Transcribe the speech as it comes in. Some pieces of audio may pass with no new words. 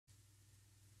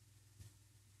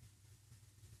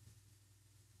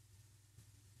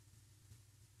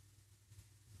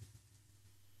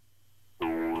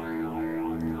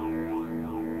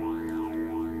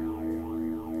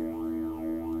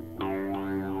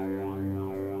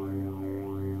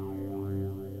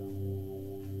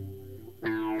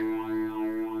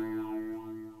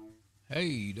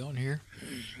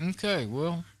Okay,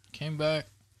 well, came back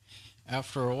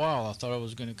after a while. I thought I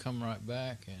was going to come right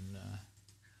back, and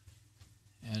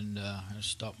I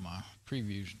stopped my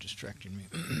previews distracting me.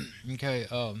 Okay,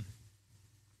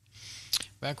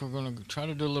 back. We're going to try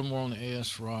to do a little more on the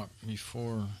ASRock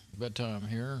before bedtime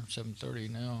here. 7:30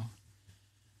 now.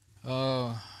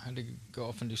 I had to go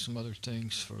off and do some other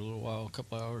things for a little while, a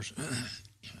couple hours,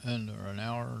 or an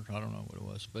hour. I don't know what it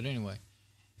was, but anyway.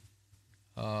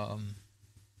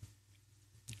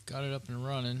 Got it up and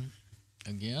running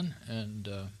again, and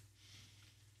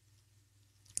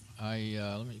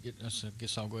let me get this. I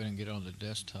guess I'll go ahead and get it on the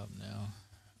desktop now.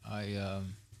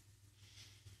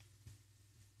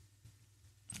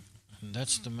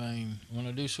 That's the main. When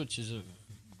I do switches, of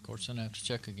course, then I have to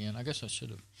check again. I guess I should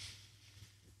have.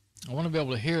 I want to be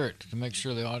able to hear it to make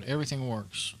sure that everything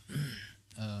works.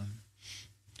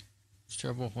 It's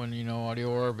terrible when audio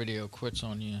or video quits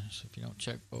on you. So if you don't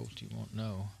check both, you won't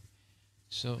know.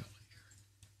 So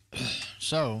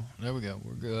there we go.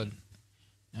 We're good.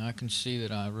 Now I can see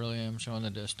that I really am showing the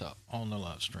desktop on the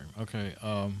live stream. Okay.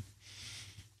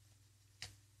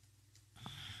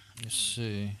 Let's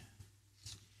see.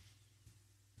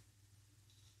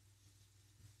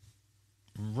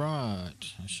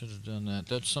 Right. I should have done that.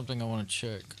 That's something I want to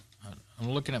check. I'm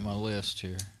looking at my list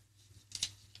here.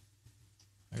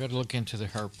 I got to look into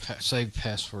her saved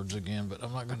passwords again, but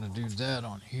I'm not going to do that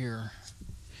on here.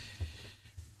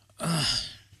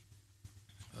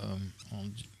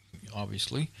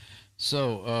 Obviously.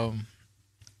 So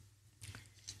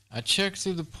I checked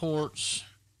through the ports.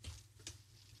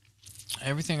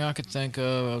 Everything I could think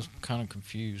of. I was kind of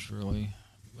confused, really,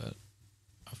 but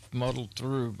I've muddled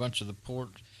through a bunch of the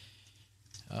ports.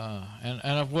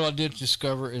 And what I did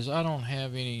discover is I don't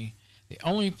have any. The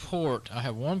only port I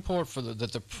have, one port for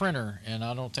the printer, and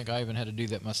I don't think I even had to do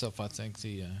that myself. I think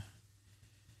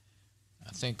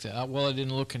that I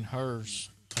didn't look in hers.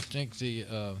 I think if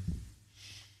I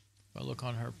look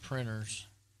on her printers,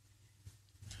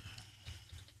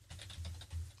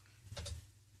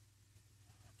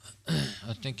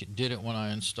 I think it did it when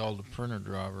I installed the printer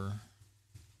driver.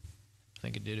 I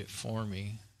think it did it for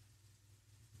me.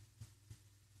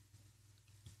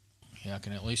 Yeah, I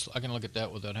can look at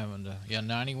that without having to. Yeah,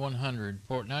 9100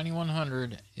 port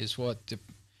 9100 is what the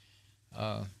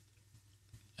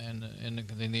and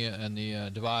the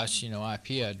device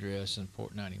IP address and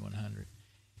port 9100.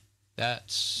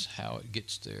 That's how it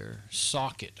gets there.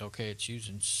 Socket. Okay, it's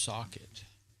using socket.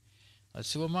 Let's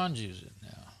see what mine's using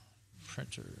now.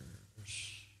 Printers.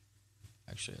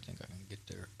 Actually, I think I can get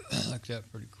there like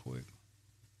that pretty quick.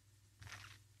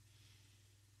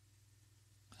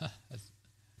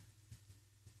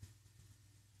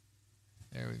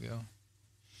 There we go.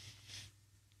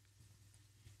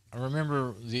 I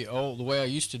remember the way I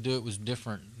used to do it was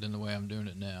different than the way I'm doing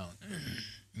it now.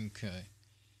 Okay.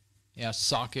 Yeah,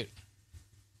 socket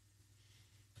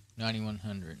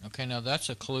 9100. Okay, now that's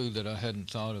a clue that I hadn't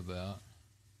thought about.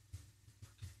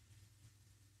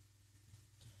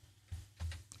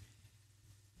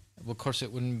 Well, of course,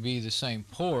 it wouldn't be the same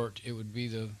port. It would be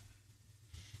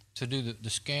to do the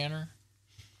scanner.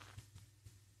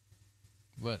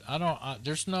 But I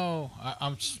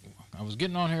was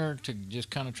getting on here to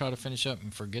just kind of try to finish up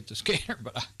and forget the scanner,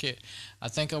 but I can't. I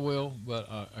think I will, but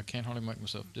I can't hardly make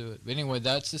myself do it. But anyway,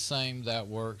 that's the same. That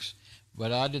works.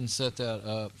 But I didn't set that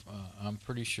up. I'm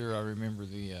pretty sure I remember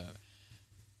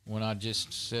when I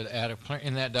just said add a printer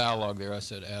in that dialog there. I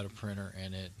said add a printer,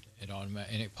 and it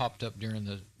popped up during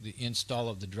the install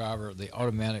of the driver, the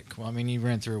automatic. Well, I mean, you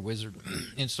ran through a wizard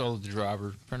install of the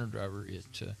driver, printer driver. It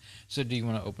said, do you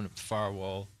want to open up the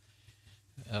firewall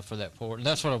for that port? And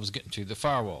that's what I was getting to, the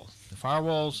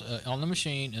firewalls on the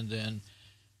machine, and then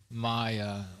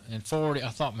and forwarding. I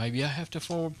thought maybe I have to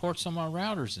forward ports on my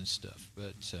routers and stuff,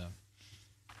 but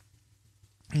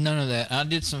none of that. I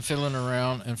did some fiddling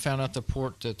around and found out the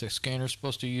port that the scanner is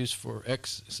supposed to use for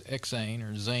Xane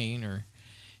or Zane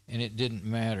and it didn't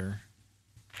matter.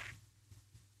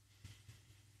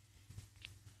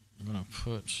 I'm gonna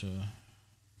put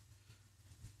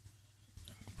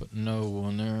no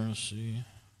on there. Let's see.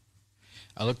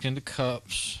 I looked into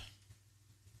cups,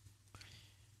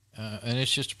 and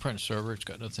it's just a print server. It's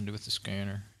got nothing to do with the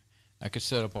scanner. I could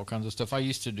set up all kinds of stuff. I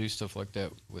used to do stuff like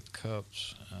that with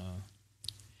cups.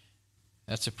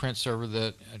 That's a print server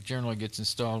that generally gets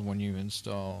installed when you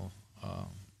install.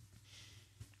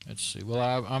 Let's see. Well,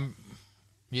 I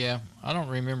don't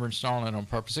remember installing it on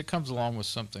purpose. It comes along with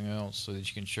something else so that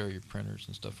you can share your printers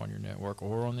and stuff on your network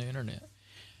or on the internet.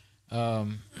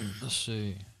 Let's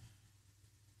see.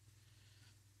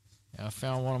 Yeah, I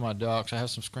found one of my docs. I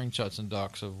have some screenshots and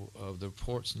docs of the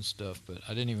ports and stuff, but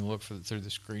I didn't even look through the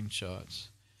screenshots.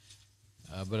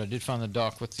 But I did find the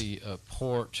dock with the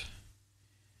port,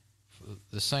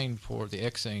 the sane port, the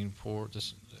Xane port,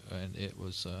 and it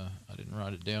was, I didn't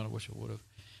write it down. I wish I would have.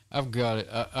 I've got it.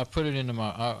 I put it into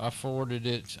my, I forwarded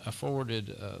it. I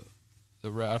forwarded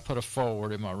the route. I put a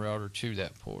forward in my router to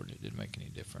that port. It didn't make any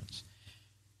difference.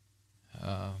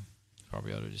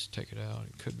 Probably ought to just take it out.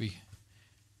 It could be.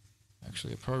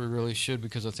 Actually, I probably really should,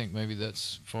 because I think maybe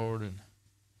that's forwarded.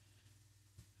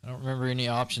 I don't remember any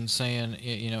options saying,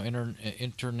 you know,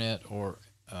 internet or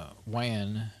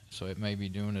WAN, so it may be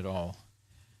doing it all.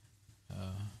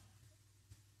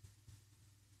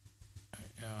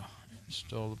 Yeah,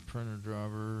 install the printer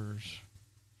drivers.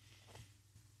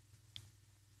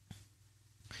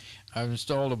 I've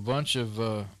installed a bunch of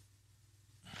I'm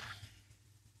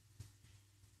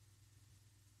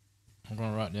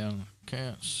going to write down,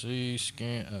 can't see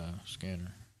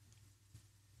scanner.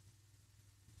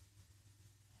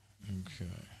 Okay.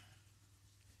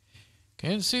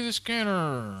 Can't see the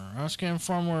scanner. iScan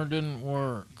firmware didn't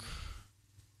work.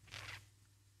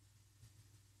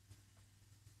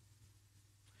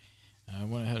 I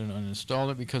went ahead and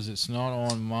uninstalled it because it's not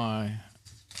on my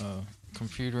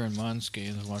computer, and mine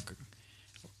scans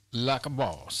like a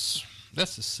boss.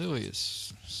 That's the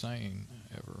silliest saying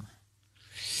ever.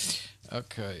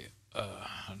 Okay,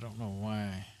 I don't know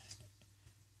why.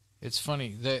 It's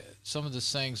funny that some of the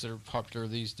sayings that are popular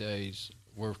these days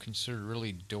were considered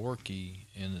really dorky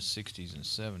in the 60s and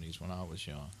 70s when I was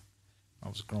young. I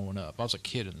was growing up. I was a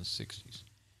kid in the 60s.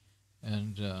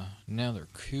 And now they're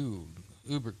cool,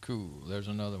 uber cool. There's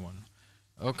another one.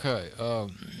 Okay,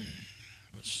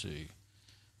 let's see.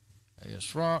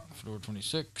 ASRock Fedora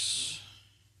 26.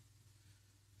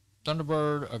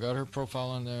 Thunderbird, I got her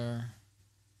profile in there.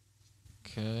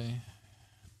 Okay.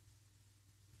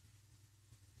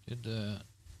 Did that.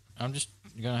 I'm just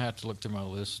going to have to look through my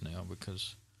list now,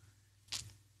 because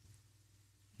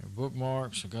your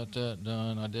bookmarks, I got that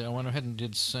done. I went ahead and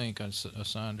did sync. I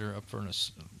signed her up for a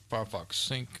Firefox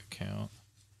sync account.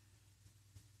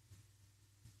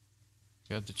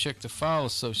 Got to check the file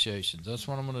associations. That's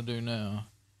what I'm going to do now.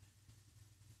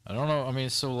 I don't know. I mean,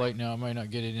 it's so late now, I may not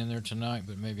get it in there tonight,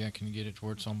 but maybe I can get it to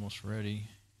where it's almost ready.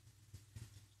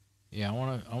 Yeah, I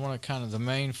want to kind of the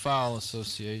main file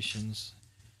associations,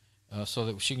 so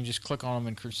that she can just click on them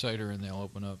in Crusader and they'll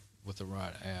open up with the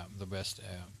right app, the best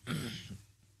app.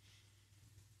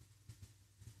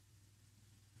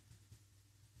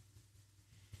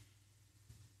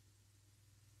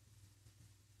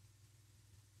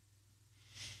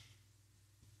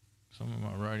 Some of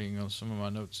my writing on some of my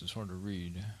notes is hard to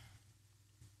read.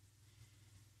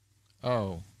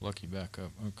 Oh, lucky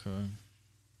backup. Okay.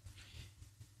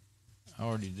 I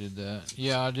already did that.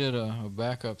 Yeah, I did a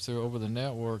backup through over the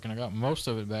network, and I got most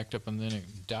of it backed up, and then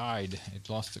it died. It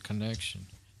lost the connection.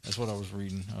 That's what I was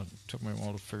reading. It took me a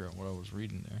while to figure out what I was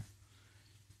reading there.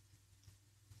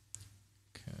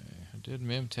 Okay, I did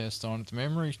mem test on it. The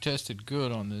memory tested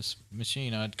good on this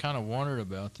machine. I'd kind of wondered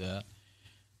about that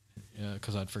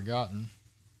because I'd forgotten.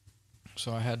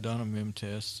 So I had done a mem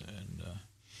test, and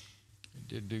it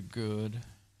did do good.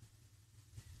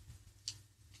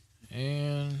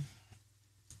 And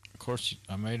of course,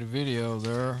 I made a video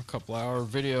there, a couple-hour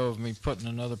video of me putting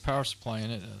another power supply in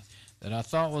it that I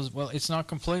thought was, well, it's not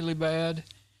completely bad,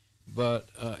 but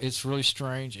it's really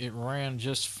strange. It ran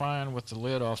just fine with the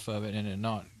lid off of it, and it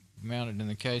not mounted in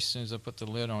the case. As soon as I put the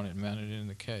lid on it and mounted it in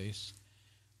the case,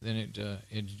 then it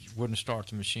wouldn't start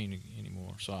the machine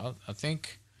anymore. So I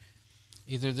think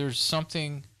either there's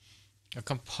something, a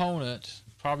component,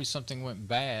 probably something went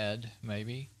bad,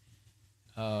 maybe.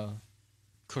 Of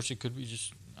course, it could be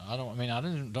just, I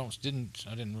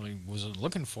didn't really wasn't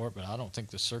looking for it, but I don't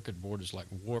think the circuit board is like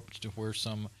warped to where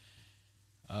some,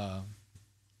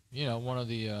 you know, one of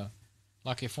the,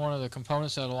 like if one of the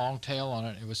components had a long tail on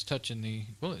it, it was touching the,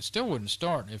 well, it still wouldn't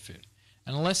start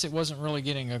unless it wasn't really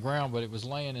getting a ground, but it was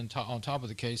laying on top of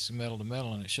the case, metal to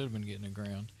metal, and it should have been getting a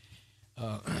ground.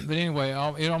 But anyway,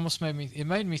 it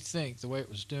made me think the way it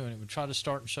was doing. It would try to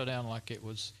start and shut down like it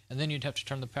was, and then you'd have to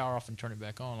turn the power off and turn it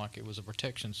back on like it was a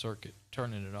protection circuit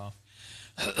turning it off.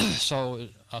 So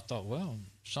I thought, well,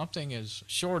 something is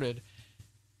shorted,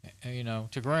 you know,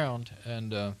 to ground,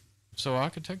 and so I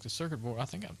could take the circuit board. I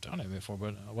think I've done it before,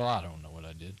 but well, I don't know what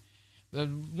I did. But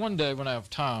one day when I have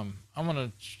time, I'm going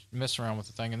to mess around with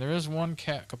the thing, and there is one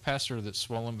capacitor that's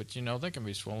swollen, but you know, they can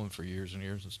be swollen for years and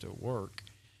years and still work.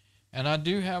 And I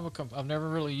do have I've never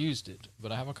really used it,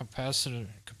 but I have a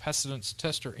capacitance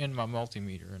tester in my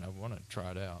multimeter, and I want to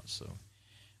try it out. So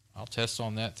I'll test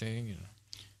on that thing. And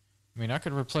I mean, I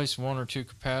could replace one or two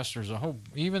capacitors.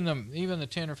 Even the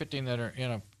 10 or 15 that are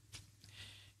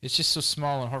it's just so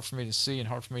small and hard for me to see and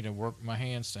hard for me to work my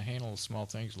hands to handle small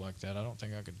things like that. I don't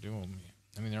think I could do them.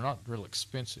 I mean, they're not real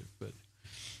expensive, but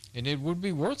and it would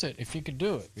be worth it if you could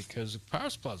do it, because the power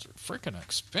supplies are freaking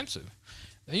expensive.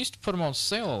 They used to put them on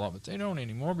sale a lot, but they don't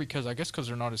anymore, because I guess because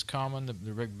they're not as common.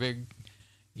 They're big,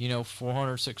 you know,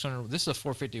 400, 600. This is a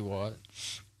 450 watt.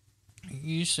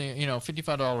 You see, you know,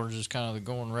 $55 is kind of the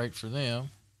going rate for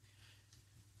them.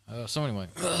 So anyway,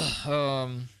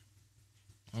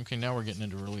 okay, now we're getting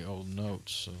into really old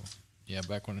notes. So yeah,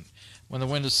 back when the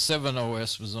Windows 7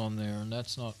 OS was on there, and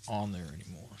that's not on there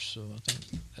anymore. So I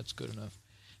think that's good enough.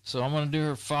 So I'm going to do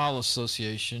her file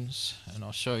associations, and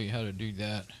I'll show you how to do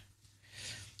that.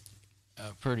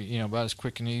 Pretty, you know, about as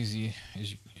quick and easy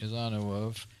as I know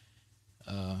of.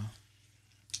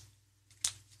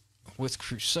 With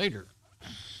Crusader.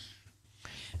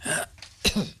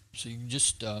 So you can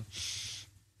just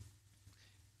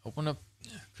open up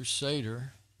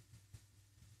Crusader.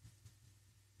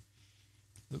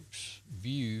 Oops,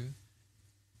 view.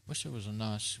 Wish there was a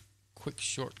nice quick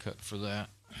shortcut for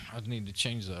that. I'd need to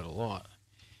change that a lot.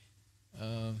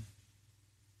 Go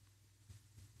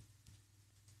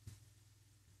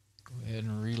ahead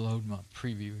and reload my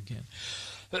preview again.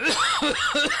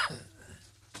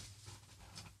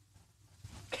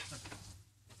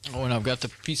 Oh, and I've got the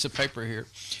piece of paper here.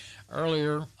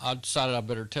 Earlier, I decided I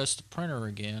better test the printer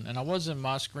again, and I was in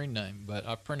my screen name, but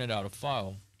I printed out a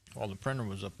file while the printer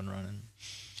was up and running.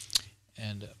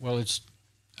 And, well,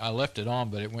 I left it on,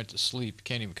 but it went to sleep.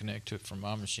 Can't even connect to it from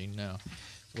my machine now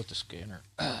with the scanner.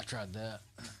 I tried that,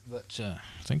 but I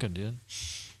think I did.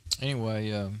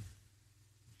 Anyway, I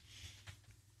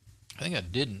think I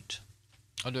didn't.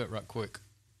 I'll do it right quick.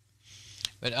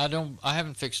 But I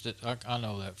haven't fixed it. I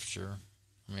know that for sure.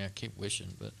 I mean, I keep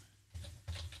wishing, but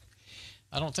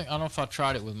I don't know if I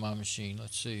tried it with my machine.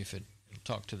 Let's see if it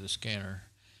talked to the scanner.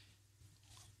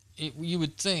 You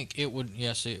would think it would.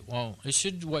 Yes, it won't. It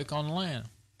should wake on LAN.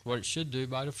 What it should do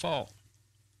by default.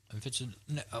 If it's a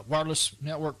wireless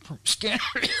network scanner.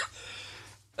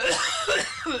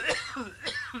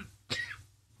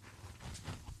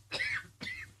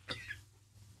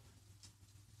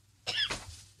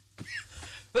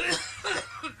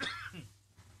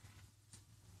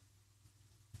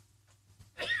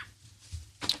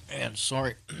 And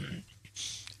sorry, I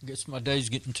guess my day's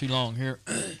getting too long here.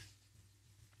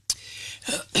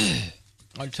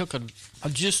 I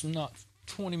just not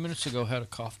 20 minutes ago had a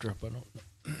cough drop. I don't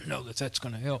know that that's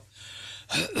going to help.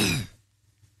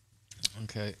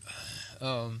 Okay.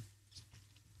 Yeah,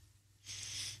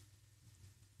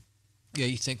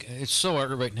 you think it's so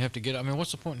aggravating to have to get up. I mean,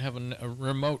 what's the point in having a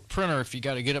remote printer if you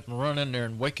got to get up and run in there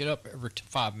and wake it up every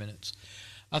 5 minutes?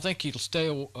 I think you'll stay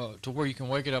to where you can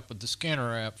wake it up with the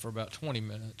scanner app for about 20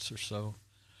 minutes or so,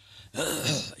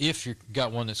 if you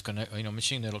got one that's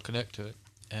machine that'll connect to it.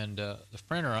 And the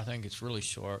printer, I think it's really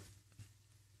short.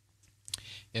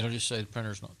 It'll just say the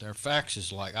printer's not there. Fax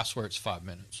is like, I swear it's 5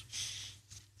 minutes.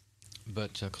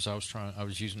 But because I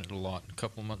was using it a lot a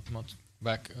couple of months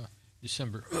back,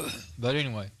 December. But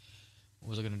anyway, what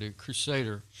was I going to do?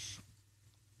 Crusader.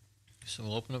 So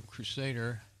we'll open up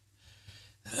Crusader.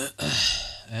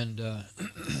 And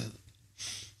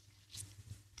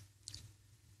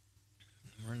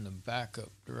we're in the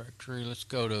backup directory. Let's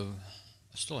go to,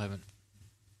 I still haven't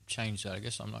changed that. I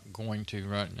guess I'm not going to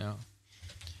right now.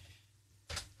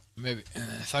 Maybe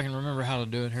if I can remember how to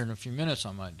do it here in a few minutes,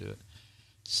 I might do it.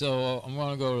 So I'm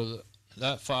going to go to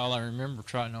that file. I remember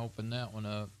trying to open that one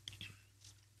up.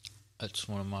 That's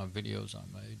one of my videos I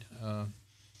made.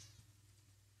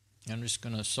 I'm just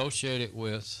going to associate it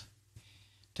with,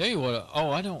 tell you what,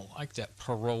 I don't like that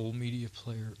Parole media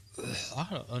player. I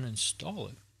ought to uninstall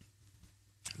it.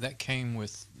 That came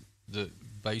with the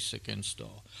basic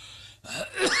install.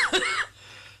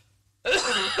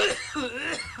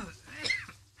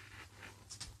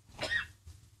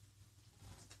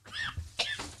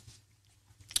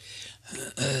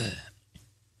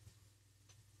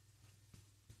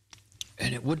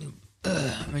 And it wouldn't,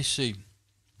 let me see.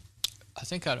 I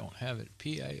think I don't have it.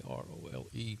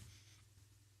 P-A-R-O-L-E.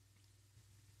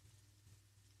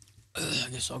 I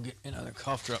guess I'll get another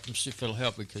cough drop and see if it'll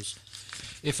help, because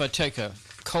if I take a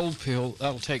cold pill,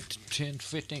 that'll take 10,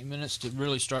 15 minutes to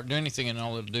really start doing anything, and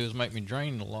all it'll do is make me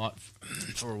drain a lot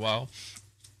for a while.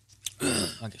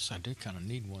 I guess I do kind of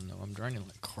need one, though. I'm draining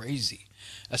like crazy.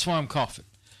 That's why I'm coughing.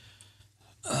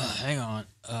 Hang on.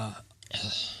 Let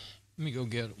me go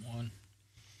get one.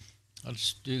 I'll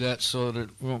just do that so that it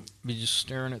won't be just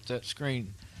staring at that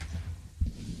screen.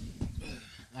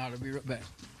 I'll be right back.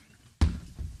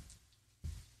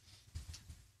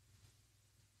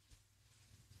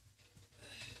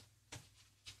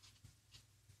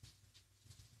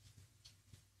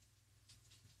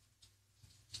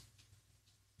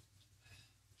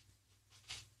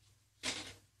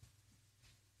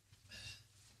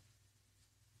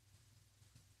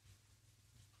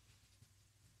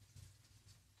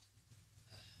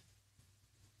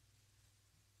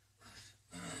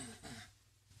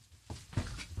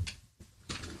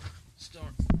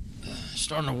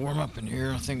 starting to warm up in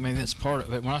here. I think maybe that's part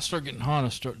of it. When I start getting hot, I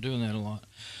start doing that a lot.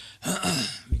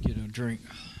 Let me get a drink.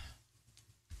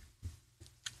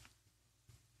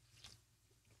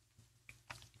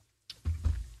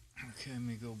 Okay, let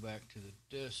me go back to the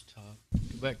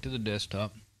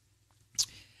desktop.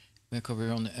 Back over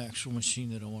here on the actual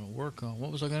machine that I want to work on.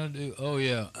 What was I going to do? Oh,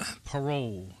 yeah.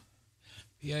 Parole.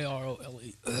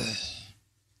 P-A-R-O-L-E.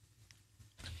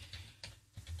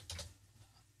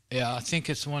 Yeah, I think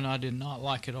it's one I did not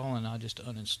like at all, and I just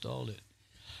uninstalled it.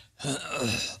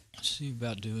 See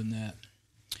about doing that.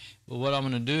 But what I'm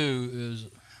going to do is,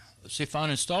 see if I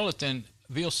uninstall it, then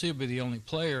VLC will be the only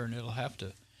player, and it'll have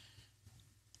to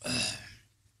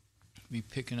be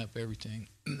picking up everything.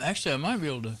 Actually, I might be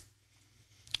able to,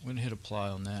 I'm going to hit apply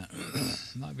on that.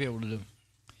 Might be able to do,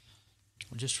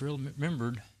 I just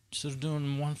remembered, instead of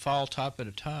doing one file type at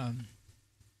a time,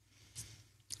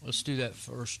 let's do that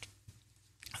first.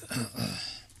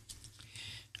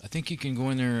 I think you can go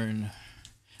in there and,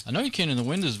 I know you can in the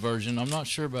Windows version. I'm not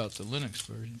sure about the Linux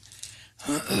version.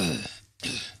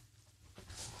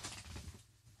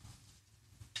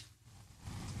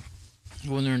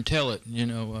 Go in there and tell it, you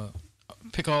know,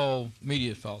 pick all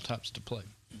media file types to play.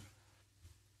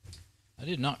 I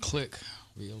did not click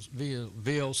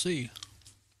VLC.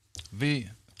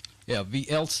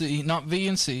 VLC, not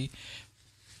VNC,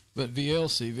 but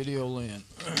VLC, Video LAN.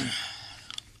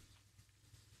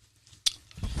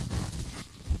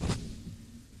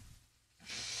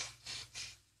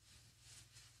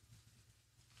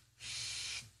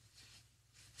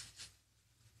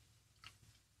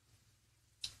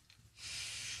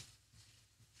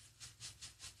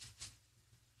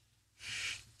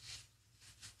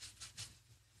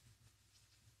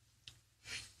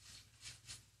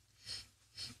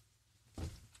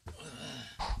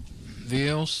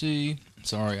 VLC.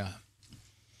 Sorry, I'm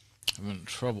in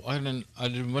trouble. I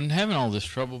wasn't having all this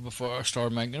trouble before I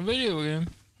started making a video again.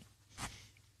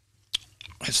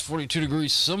 It's 42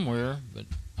 degrees somewhere, but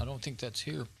I don't think that's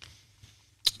here.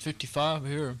 It's 55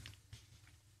 here.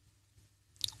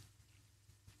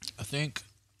 I think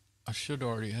I should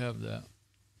already have that.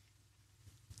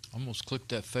 Almost clicked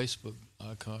that Facebook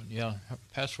icon. Yeah,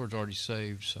 password's already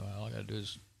saved, so all I gotta do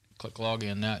is click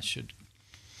login. That should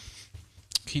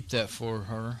keep that for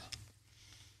her.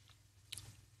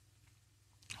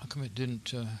 How come it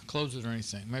didn't close it or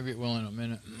anything? Maybe it will in a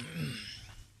minute.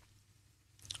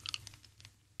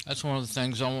 That's one of the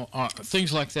things I want.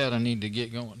 Things like that I need to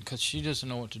get going, because she doesn't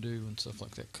know what to do when stuff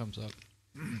like that comes up.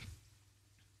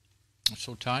 It's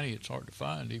so tiny it's hard to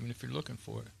find, even if you're looking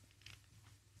for it.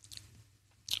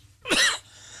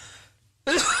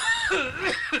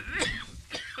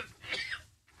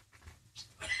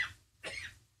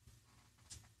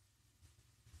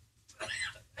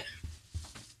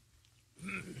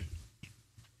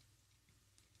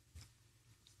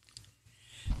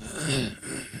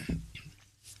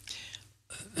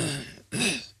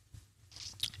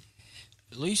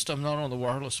 At least I'm not on the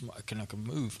wireless mic and I can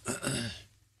move.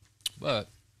 But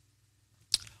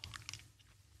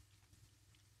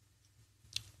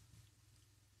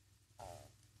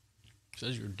it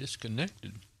says you're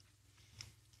disconnected.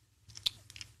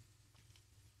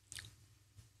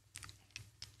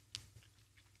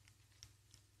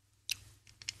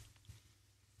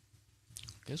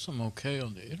 Guess I'm okay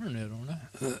on the internet on that.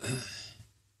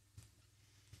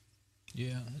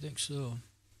 Yeah, I think so.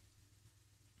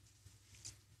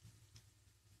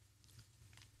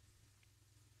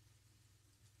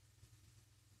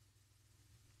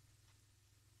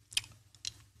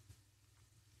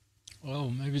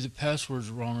 Oh, maybe the password's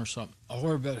wrong or something. I'll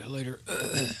worry about it later.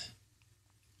 That's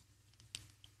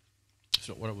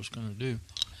not what I was going to do.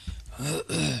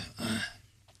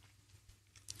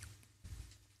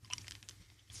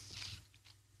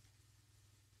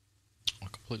 I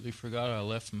completely forgot I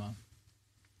left my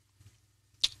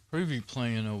preview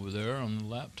playing over there on the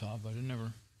laptop. I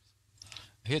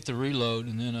hit the reload,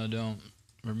 and then I don't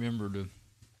remember to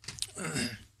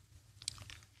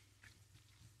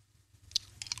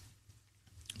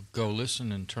go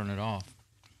listen and turn it off.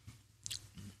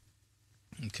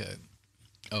 Okay.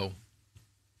 Oh.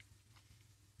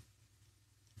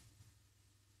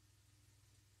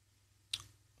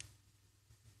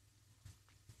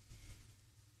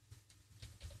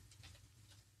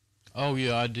 Oh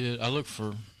yeah, I did. I looked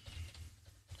for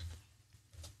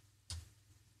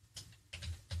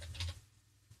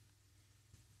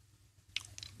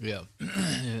yeah.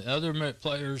 Other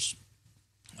players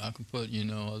I can put, you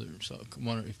know, other, so I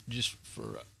wonder if just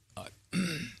for, I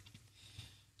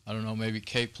don't know, maybe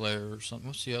K player or something.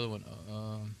 What's the other one?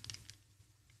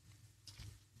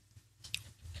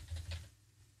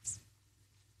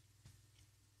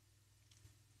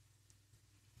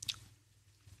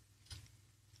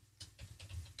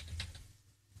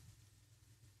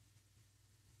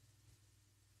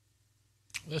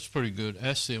 That's pretty good.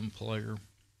 SM player.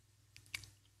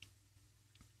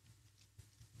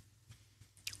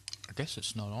 I guess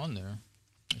it's not on there.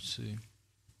 Let's see.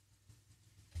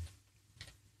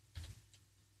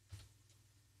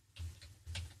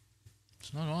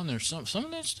 It's not on there. Some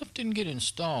of that stuff didn't get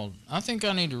installed. I think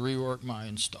I need to rework my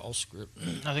install script.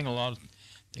 I think a lot of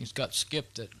things got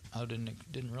skipped that I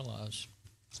didn't realize.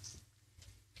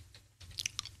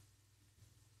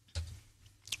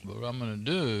 But what I'm gonna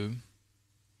do,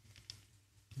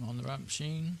 on the right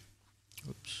machine.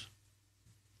 Oops.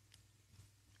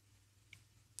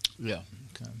 Yeah,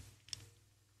 okay.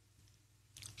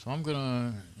 So I'm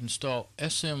gonna install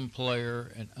SM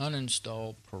Player and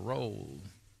uninstall Parole.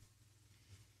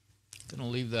 Gonna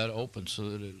leave that open so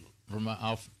that it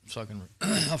so I can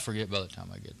I'll forget by the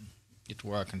time I get to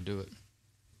where I can do it.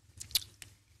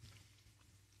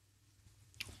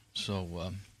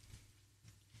 So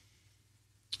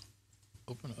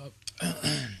open up.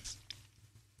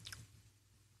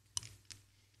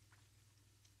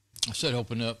 I said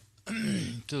open up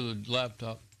to the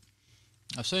laptop.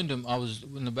 I said to him, I was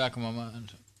in the back of my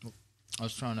mind. I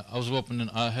was opening.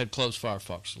 I had closed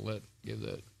Firefox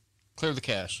to clear the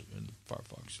cache in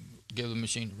Firefox, and give the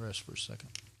machine a rest for a second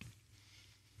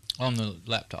on the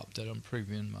laptop that I'm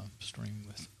previewing my stream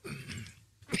with.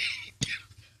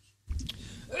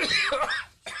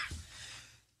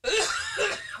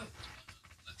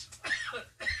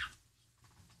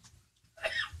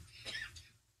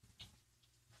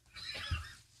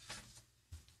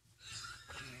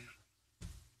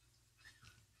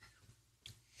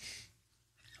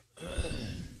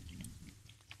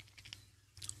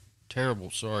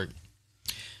 Terrible, sorry.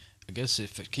 I guess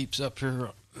if it keeps up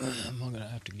here, I'm going to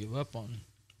have to give up on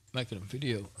making a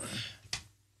video.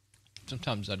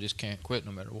 Sometimes I just can't quit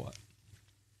no matter what.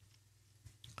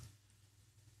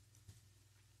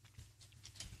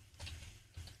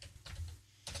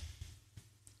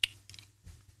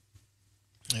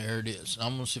 There it is.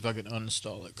 I'm going to see if I can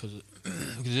uninstall it, because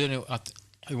then I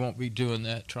won't be doing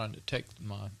that, trying to take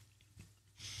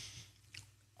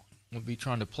I'll be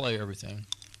trying to play everything.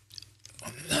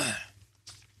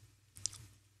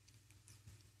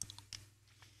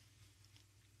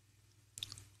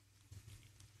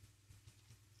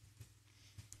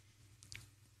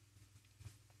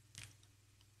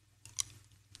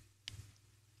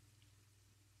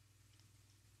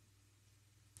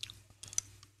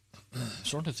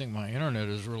 Starting to think my internet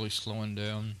is really slowing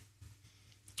down,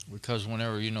 because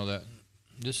whenever that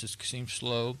seems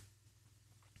slow,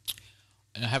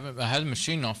 and I had the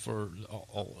machine off for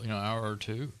an hour or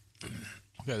two.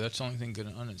 Okay, that's the only thing going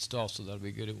to uninstall, so that'll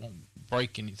be good. It won't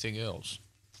break anything else.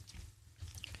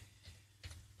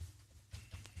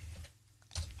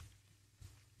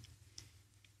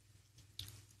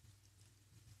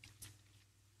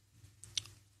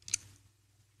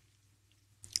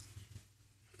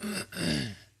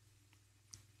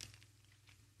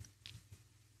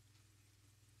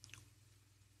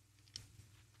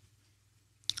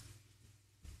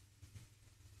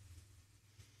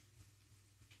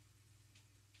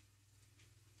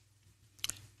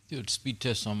 Do a speed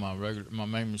test on my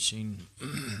main machine.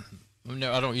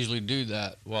 I don't usually do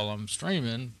that while I'm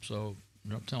streaming, so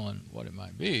I'm not telling what it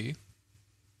might be.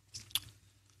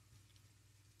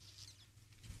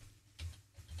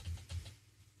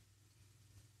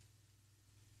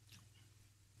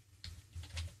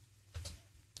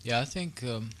 Yeah, I think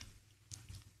could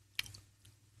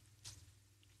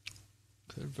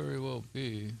very well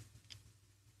be.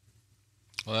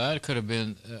 Well, that could have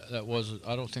been. That was.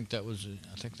 I don't think that was.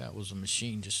 I think that was a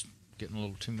machine just getting a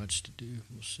little too much to do.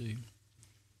 We'll see.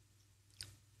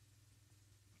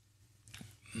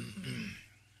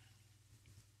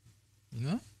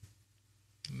 No,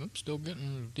 I'm still getting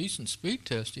a decent speed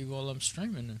test even while I'm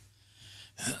streaming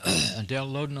and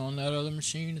downloading on that other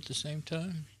machine at the same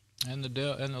time, and the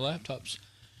laptops.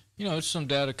 It's some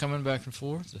data coming back and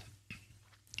forth.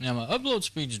 Now my upload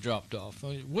speed's dropped off.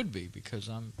 Well, it would be because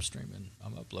I'm streaming.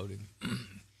 I'm uploading.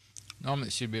 Normally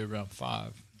it should be around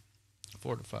 4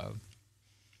 to 5.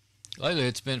 Lately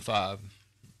it's been 5,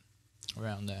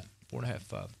 around that, 4.5,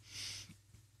 5.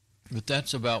 But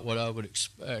that's about what I would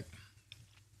expect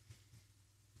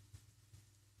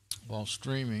while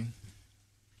streaming.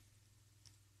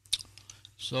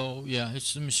 So yeah,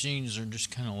 it's the machines are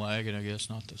just kind of lagging, I guess,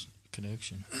 not the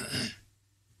connection.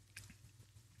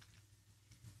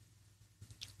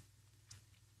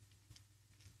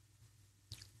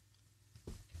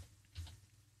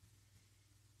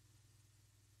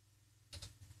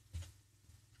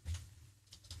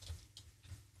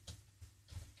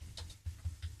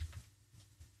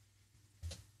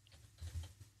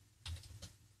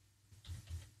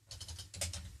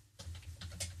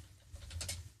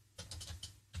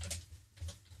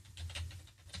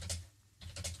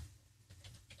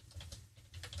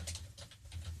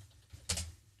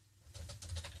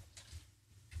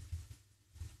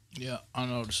 Yeah, I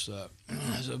noticed that.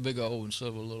 It's a big O instead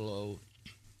of a little O.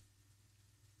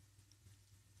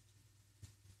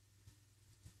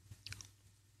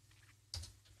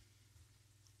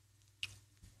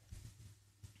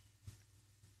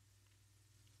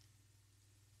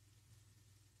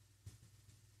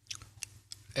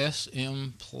 SM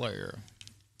player.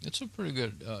 It's a pretty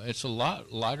good. It's a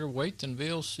lot lighter weight than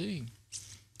VLC.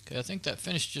 Okay, I think that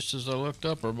finished just as I looked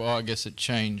up, or well, I guess it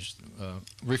changed.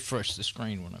 Refreshed the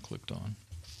screen when I clicked on.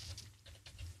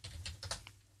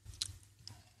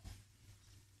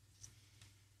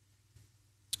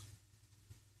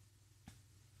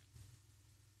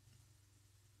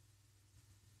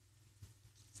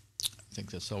 I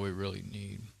think that's all we really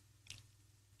need.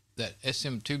 That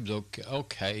SM tube's okay.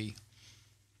 Okay.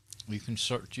 You can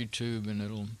search YouTube and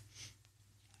it'll.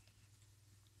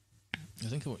 I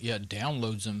think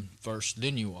downloads them first,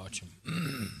 then you watch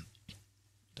them.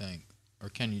 Dang, or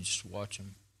can you just watch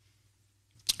them?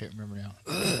 Can't remember now.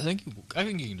 I think you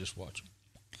can just watch them,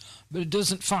 but it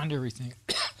doesn't find everything.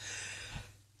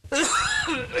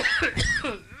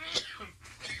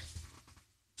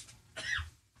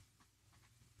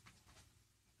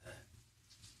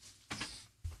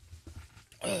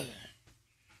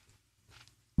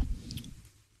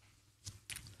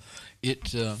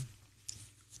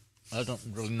 I don't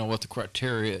really know what the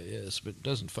criteria is, but it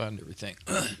doesn't find everything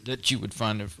that you would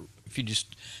find if you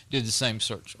just did the same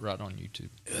search right on YouTube.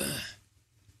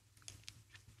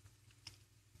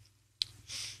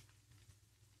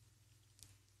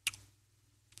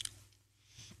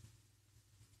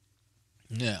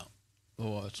 Now,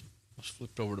 let's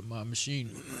flip over to my machine.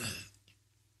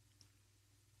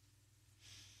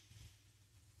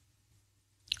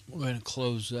 We're going to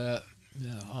close that.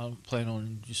 Yeah, I don't plan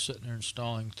on just sitting there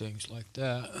installing things like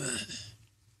that.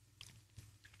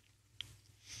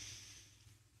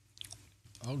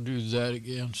 I'll do that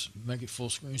again, make it full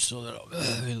screen so that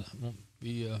I won't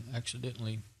be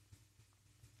accidentally.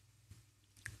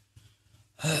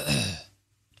 It's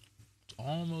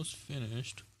almost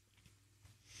finished.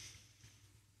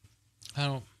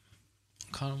 I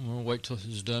kind of want to wait till this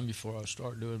is done before I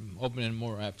start opening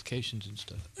more applications and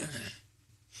stuff.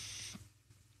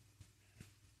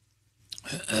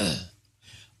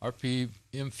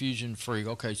 RPM Fusion free.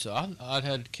 Okay, so I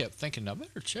had kept thinking I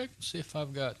better check and see if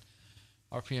I've got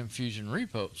RPM Fusion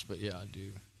repos, but yeah, I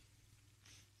do.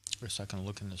 I guess I can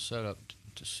look in the setup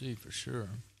to see for sure.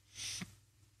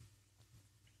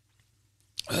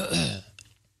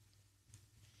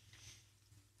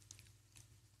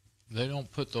 They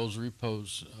don't put those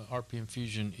repos, RPM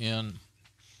Fusion, in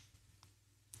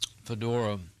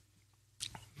Fedora,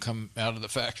 come out of the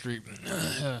factory.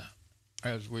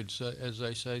 As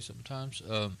they say sometimes,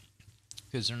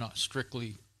 because they're not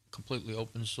strictly, completely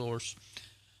open source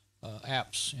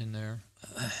apps in there,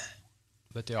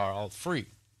 but they are all free.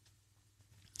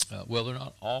 Well, they're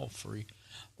not all free.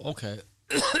 Okay.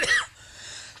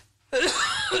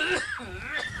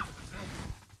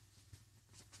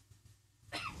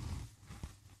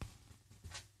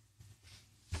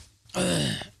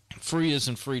 Free as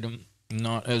in freedom,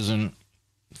 not as in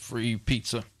free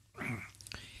pizza.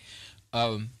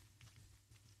 The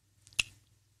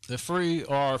free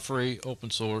are free, open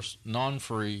source,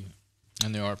 non-free,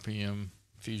 and the RPM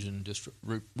Fusion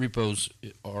repos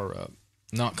are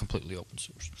not completely open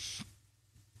source.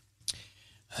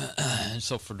 And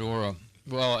so Fedora,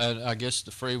 well, I guess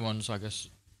the free ones, I guess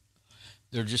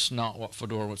they're just not what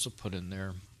Fedora wants to put in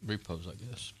their repos, I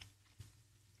guess.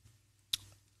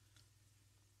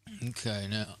 Okay,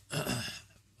 now,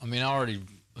 I mean, I already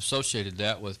associated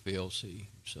that with VLC,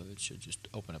 so it should just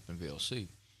open up in VLC.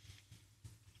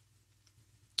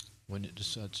 When it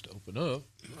decides to open up,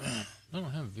 I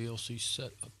don't have VLC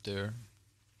set up there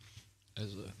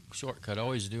as a shortcut. I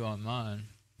always do on mine.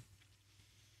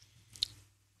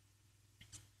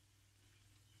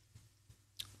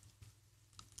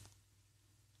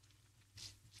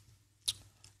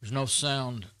 There's no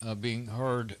sound being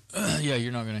heard. Yeah,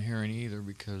 you're not going to hear any either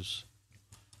because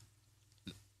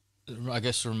I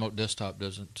guess the remote desktop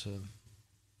doesn't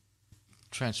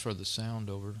transfer the sound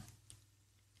over.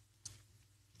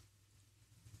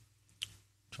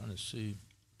 Trying to see,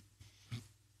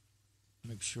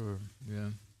 make sure,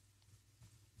 yeah.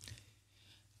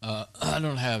 I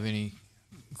don't have any,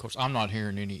 of course, I'm not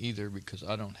hearing any either because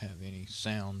I don't have any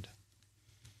sound.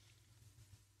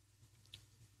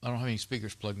 I don't have any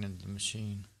speakers plugged into the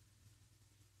machine.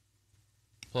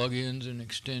 Plugins and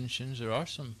extensions. There are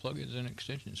some plugins and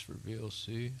extensions for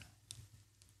VLC.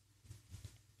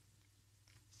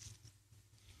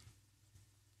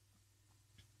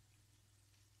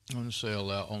 I'm going to say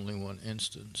allow only one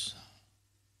instance.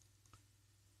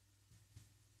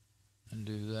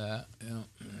 do that. Yeah.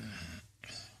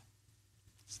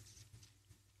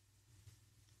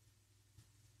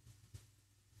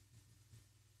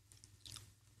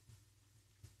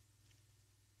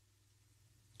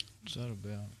 What's that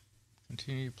about?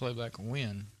 Continue playback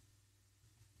when?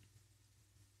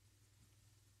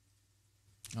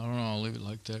 I don't know. I'll leave it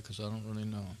like that because I don't really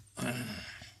know.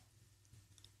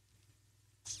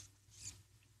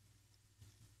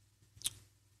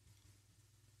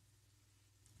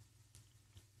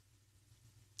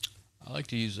 I like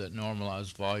to use that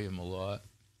normalized volume a lot,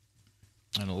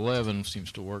 and 11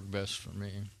 seems to work best for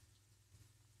me.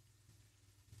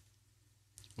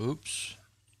 Oops.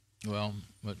 Well,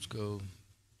 let's go.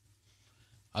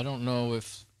 I don't know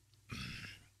if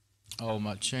all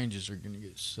my changes are going to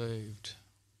get saved.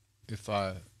 If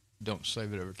I don't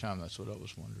save it every time, that's what I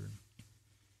was wondering.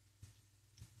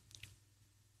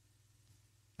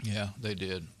 Yeah, they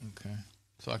did. Okay.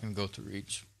 So I can go through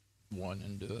each one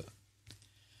and do it.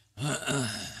 I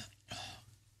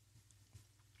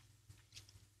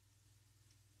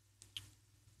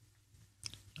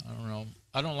don't know.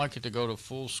 I don't like it to go to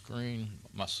full screen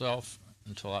myself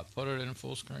until I put it in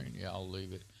full screen. Yeah, I'll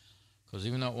leave it. Because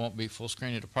even though it won't be full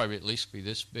screen, it'll probably at least be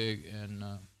this big. And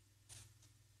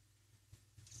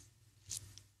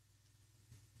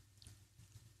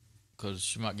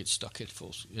because you might get stuck in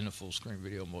a full screen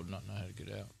video mode and not know how to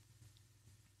get out.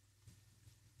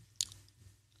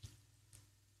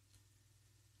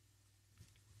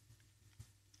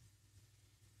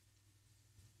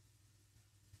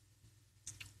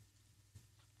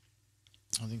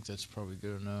 I think that's probably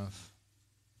good enough.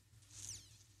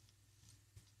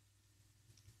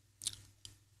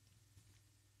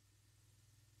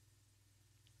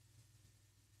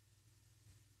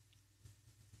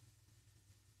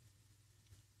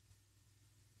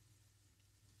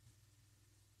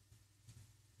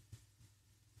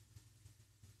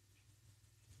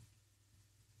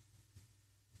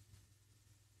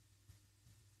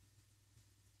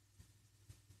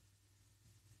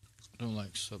 I don't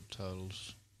like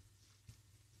subtitles.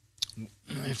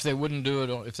 If they wouldn't do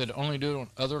it, if they'd only do it on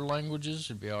other languages,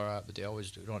 it'd be all right. But they always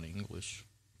do it on English.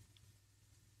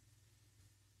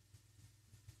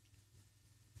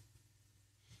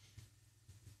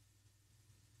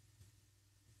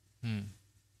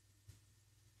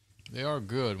 They are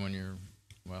good when you're.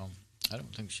 Well, I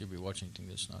don't think she'll be watching anything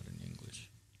that's not in English.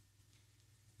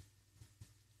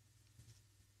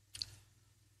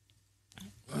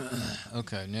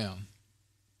 Okay, now.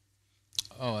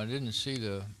 Oh, I didn't see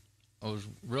the. I was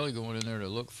really going in there to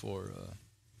look for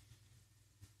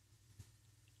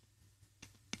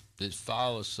these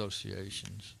file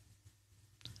associations.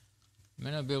 May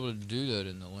not be able to do that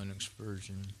in the Linux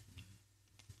version.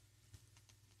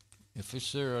 If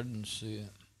it's there, I didn't see it.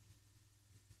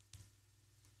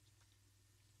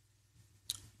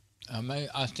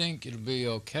 I think it'll be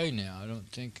okay now. I don't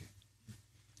think.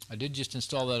 I did just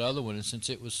install that other one, and since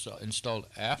it was installed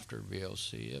after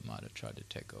VLC, it might have tried to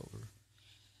take over.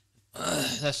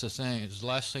 That's the thing. Is the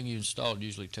last thing you installed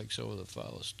usually takes over the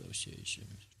file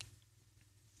associations.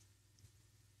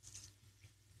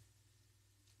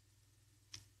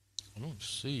 I don't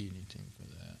see anything for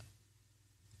that.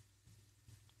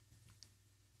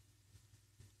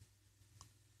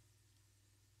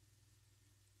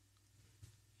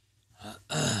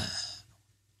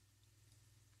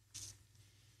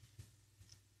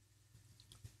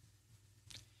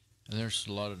 And there's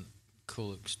a lot of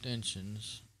cool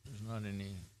extensions. There's not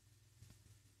any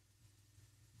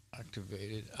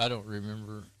activated. I don't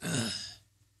remember.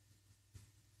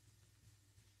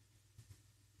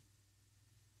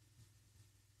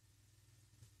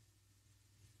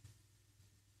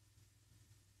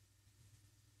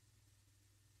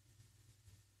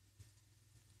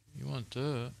 You want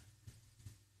that?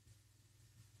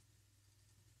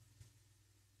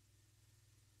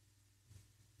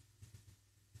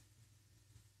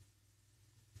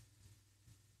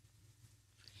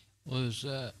 What is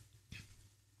that?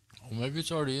 Well, maybe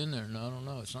it's already in there. No, I don't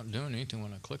know. It's not doing anything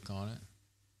when I click on it.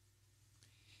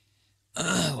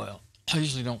 Well, I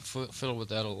usually don't fiddle with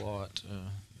that a lot,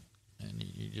 and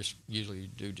you just usually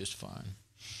do just fine.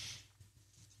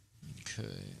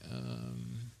 Okay.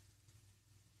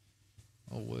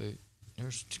 Oh wait,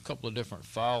 there's a couple of different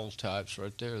file types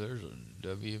right there. There's a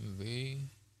WMV,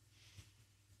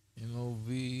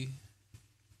 MOV.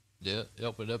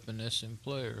 Help it up in SM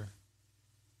Player.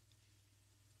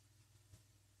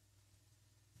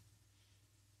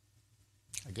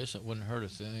 I guess it wouldn't hurt a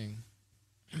thing.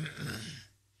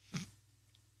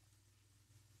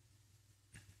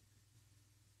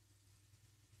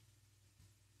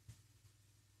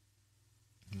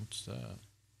 What's that?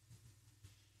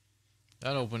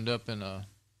 That opened up in a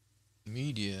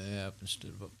media app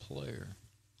instead of a player.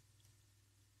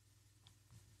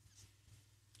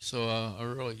 So I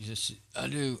really I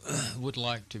do would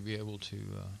like to be able to.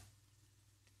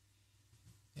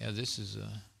 Yeah, this is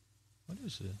what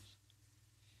is this?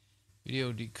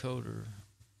 Video decoder.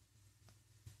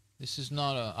 This is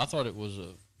not a. I thought it was a.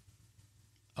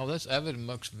 Oh, that's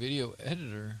AvidMux video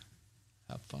editor.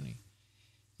 How funny.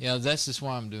 Yeah, that's just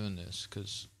why I'm doing this,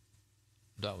 because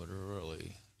that would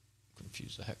really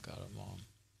confuse the heck out of Mom.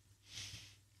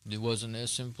 It was an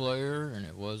SM player, and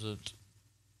it wasn't.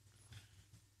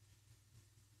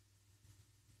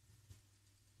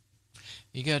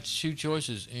 You got two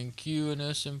choices: NQ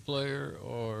and SM player,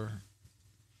 or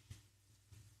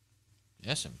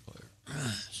SM player.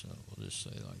 So we'll just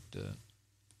say like that.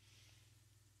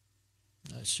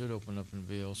 That should open up in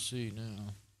VLC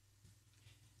now.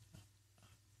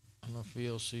 I don't know if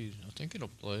VLC, I think it'll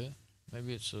play it.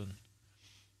 Maybe it'll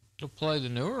play the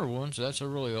newer ones. That's a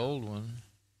really old one.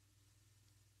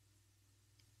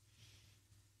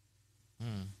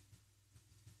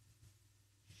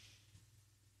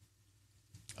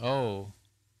 Oh,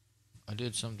 I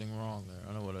did something wrong there.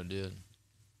 I know what I did.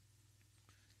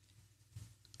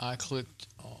 I clicked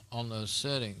on those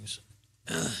settings.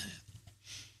 If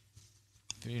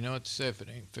you know what to say, if it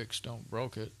ain't fixed, don't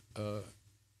broke it.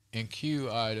 In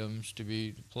queue items to be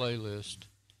the playlist,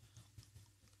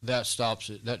 that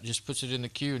stops it. That just puts it in the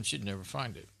queue, and she'd never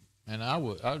find it. And I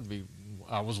was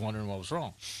wondering what was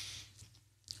wrong.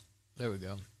 There we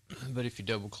go. But if you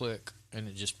double click and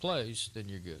it just plays, then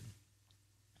you're good.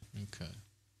 Okay.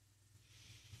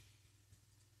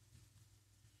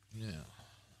 Yeah.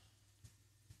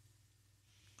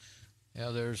 Yeah,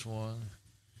 there's one.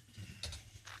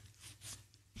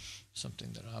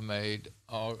 Something that I made.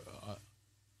 Oh,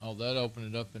 that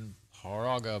opened it up in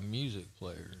Paraga Music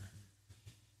Player.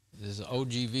 This is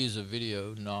OGV is a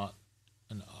video, not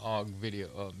an OGG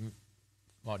video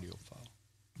audio file.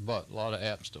 But a lot of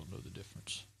apps don't know the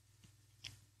difference.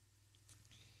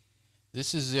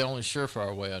 This is the only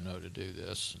surefire way I know to do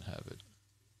this and have it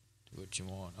do what you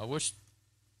want. I wish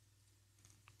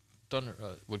Thunder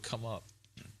would come up.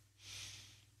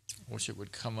 I wish it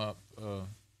would come up,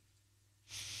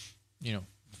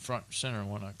 front and center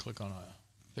when I click on a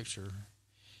picture.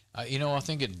 I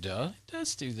think it does. It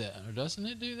does do that, or doesn't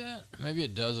it do that? Maybe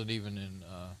it does it even in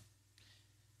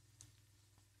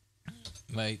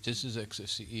Mate. This is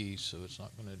XFCE, so it's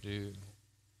not going to do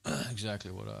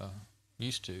exactly what I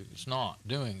used to. It's not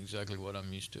doing exactly what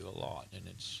I'm used to a lot, and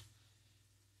it's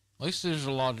at least there's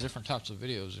a lot of different types of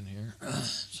videos in here,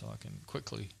 so I can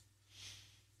quickly.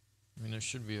 I mean, there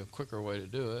should be a quicker way to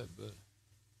do it, but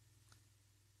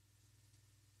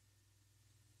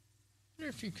I wonder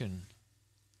if you can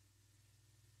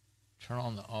turn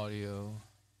on the audio.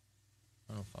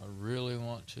 I don't know if I really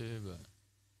want to, but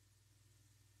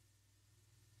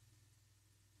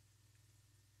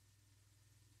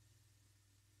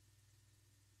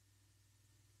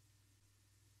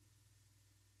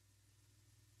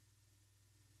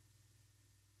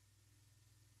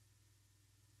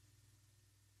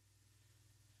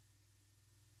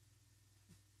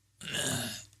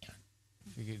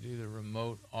if you could do the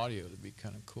remote audio, that'd be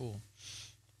kind of cool.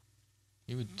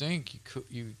 You would think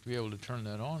you'd be able to turn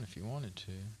that on if you wanted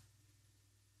to.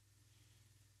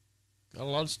 Got a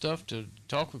lot of stuff to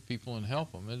talk with people and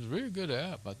help them. It's a really good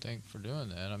app, I think, for doing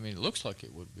that. I mean, it looks like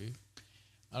it would be.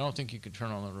 I don't think you could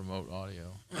turn on the remote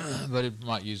audio, but it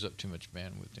might use up too much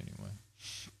bandwidth anyway.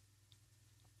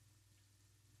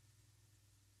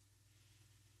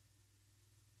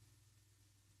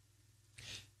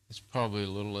 It's probably a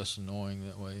little less annoying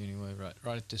that way anyway,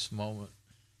 right at this moment.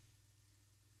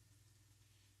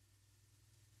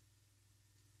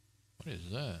 What is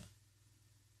that?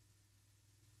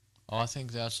 Oh, I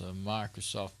think that's a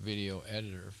Microsoft Video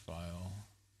Editor file.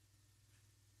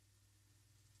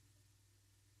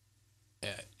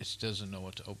 Yeah, it doesn't know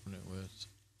what to open it with.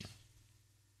 I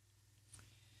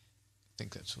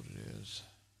think that's what it is.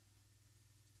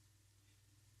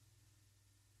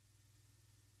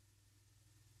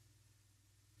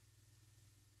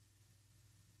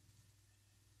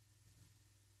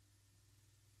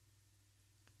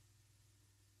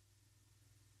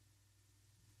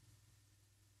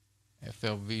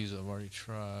 FLVs I've already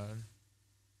tried.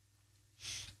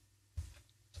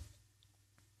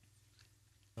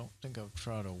 I don't think I've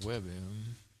tried a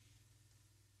WebM.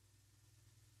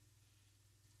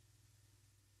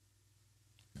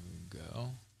 There we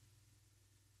go.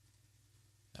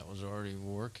 That was already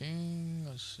working.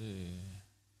 Let's see.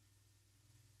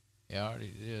 Yeah, I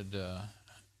already did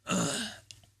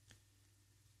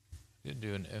Did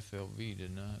do an FLV,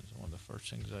 didn't I? It's one of the first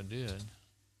things I did.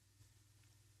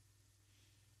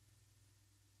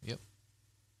 Yep.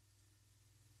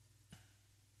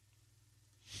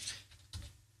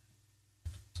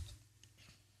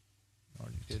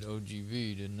 Already did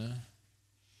OGV, didn't I?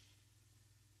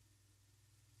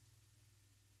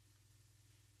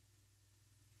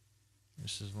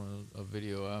 This is a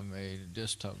video I made, a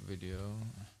desktop video.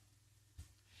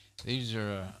 These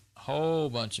are a whole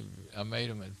bunch of, I made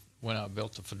them when I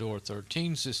built the Fedora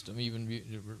 13 system,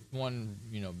 even one,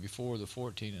 before the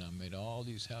 14, and I made all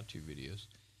these how-to videos.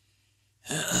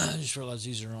 I just realized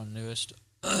these are on newest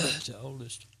to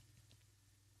oldest.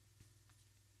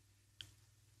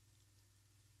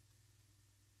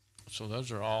 So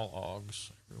those are all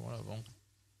OGs, every one of them.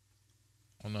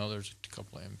 Oh no, there's a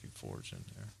couple of MP4s in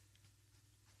there.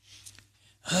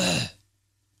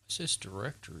 It's this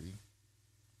directory.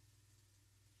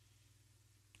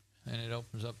 And it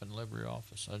opens up in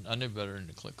LibreOffice. I knew better than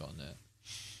to click on that.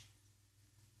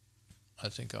 I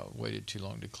think I waited too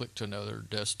long to click to another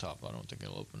desktop. I don't think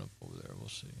it'll open up over there. We'll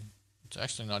see. It's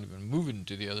actually not even moving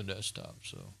to the other desktop,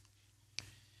 so I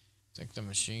think the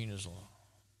machine is a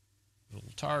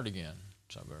little tired again.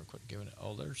 So I better quit giving it.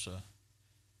 Oh, there's a...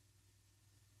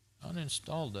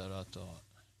 uninstalled that, I thought.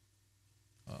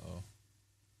 Uh-oh.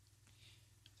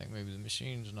 I think maybe the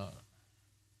machine's not...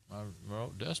 my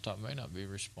desktop may not be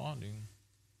responding.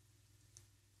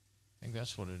 I think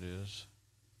that's what it is.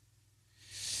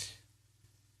 Let's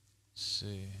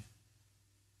see.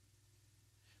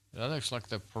 That looks like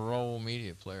the parole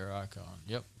media player icon.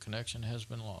 Yep, connection has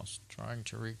been lost. Trying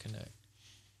to reconnect.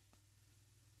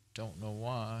 Don't know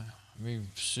why. Let me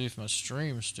see if my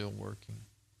stream's still working.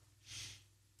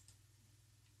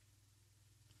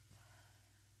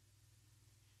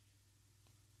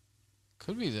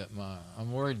 Could be that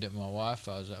I'm worried that my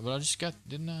Wi-Fi's out, but I just got,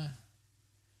 didn't I?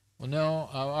 Well, no,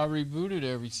 I rebooted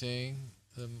everything,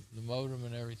 the modem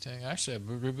and everything. Actually, I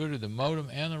rebooted the modem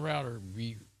and the router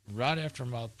right after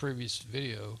my previous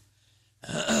video,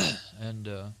 and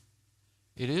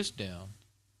it is down.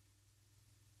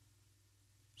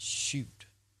 Shoot.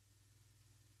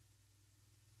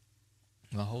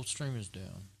 My whole stream is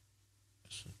down.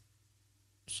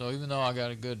 So even though I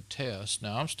got a good test,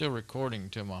 now I'm still recording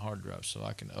to my hard drive so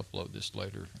I can upload this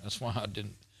later. That's why I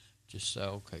didn't just say,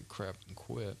 okay, crap, and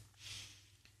quit.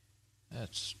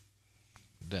 That's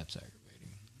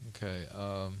aggravating. Okay,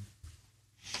 I'm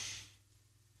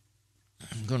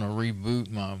going to reboot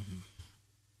my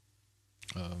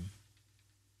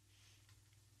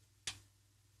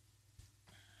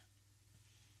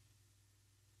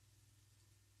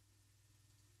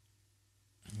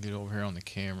get over here on the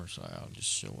camera so I'll just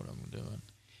show what I'm doing.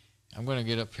 I'm going to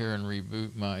get up here and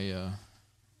reboot my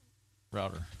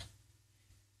router.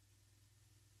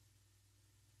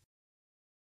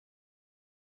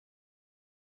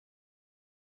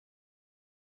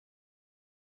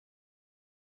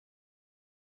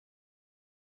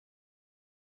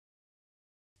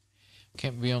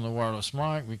 Can't be on the wireless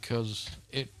mic because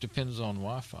it depends on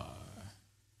Wi-Fi.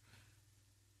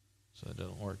 So that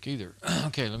doesn't work either.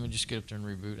 Okay, let me just get up there and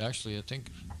reboot. Actually, I think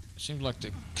it seems like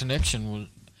the connection was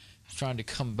trying to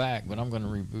come back, but I'm going to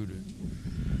reboot it.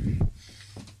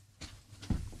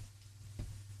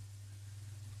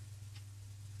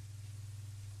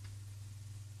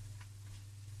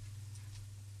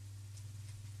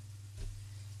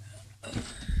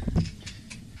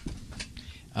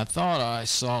 I thought I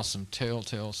saw some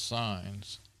telltale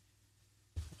signs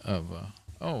of,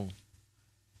 oh,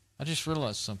 I just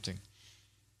realized something.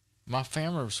 My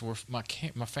cameras were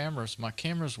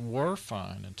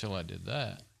fine until I did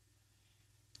that.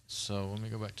 So let me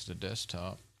go back to the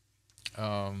desktop. That's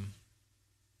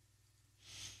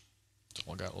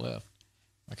all I got left.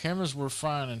 My cameras were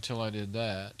fine until I did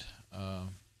that. I'll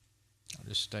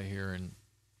just stay here in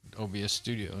OBS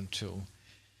Studio until.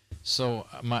 So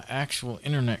my actual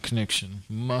internet connection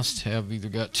must have either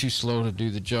got too slow to do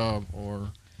the job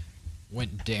or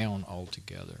went down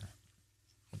altogether.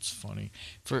 It's funny.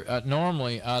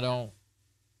 Normally I don't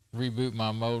reboot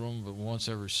my modem, but once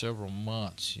every several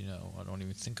months, I don't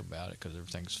even think about it because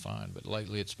everything's fine. But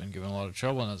lately it's been giving a lot of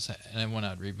trouble, and then when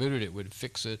I'd reboot it, it would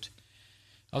fix it.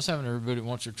 I was having to reboot it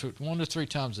 1 to 3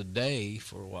 times a day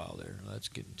for a while there. That's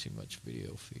getting too much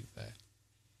video feedback.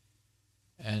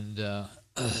 And I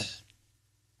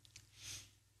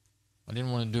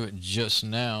didn't want to do it just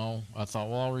now. I thought,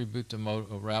 well, I'll reboot the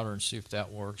router and see if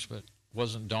that works, but it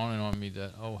wasn't dawning on me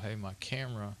that, oh, hey, my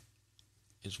camera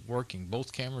is working.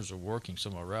 Both cameras are working, so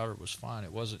my router was fine.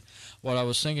 It wasn't. What I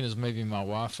was thinking is maybe my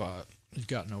Wi-Fi had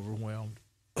gotten overwhelmed.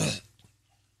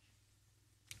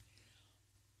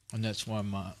 and that's why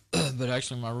my but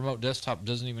actually my remote desktop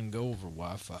doesn't even go over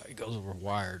Wi-Fi. It goes over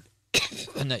wired,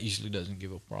 and that usually doesn't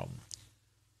give a problem.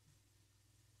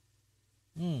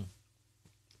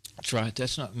 That's right.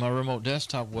 That's not my remote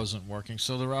desktop wasn't working,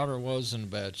 so the router was in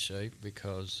bad shape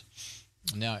because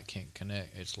now it can't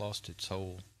connect. It's lost its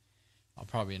whole. I'll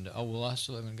probably end up. Oh well, I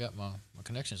still haven't got my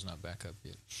connection's not back up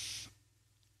yet.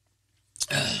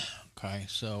 Okay,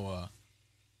 so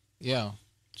yeah,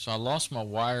 so I lost my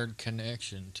wired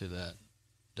connection to that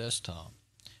desktop.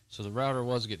 So the router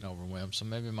was getting overwhelmed. So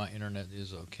maybe my internet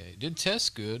is okay. It did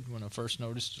test good when I first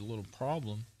noticed a little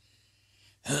problem.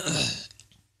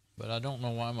 But I don't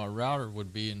know why my router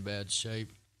would be in bad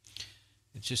shape.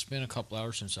 It's just been a couple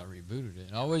hours since I rebooted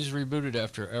it. I always reboot it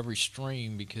after every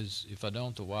stream because if I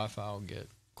don't, the Wi-Fi will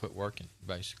quit working.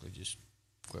 Basically, just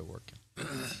quit working. I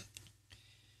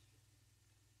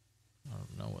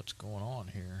don't know what's going on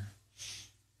here.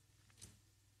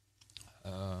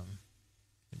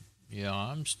 Yeah,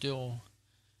 I'm still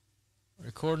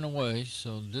recording away,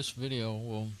 so this video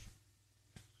will.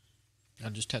 I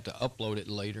just have to upload it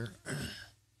later.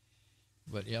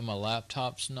 But yeah, my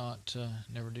laptop's not,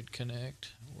 never did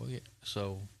connect. Well, yeah,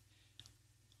 so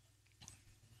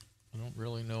I don't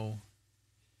really know.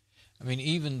 I mean,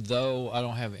 even though I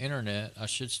don't have internet, I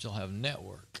should still have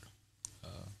network.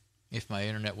 If my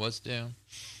internet was down,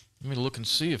 let me look and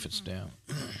see if it's down.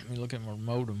 Let me look at my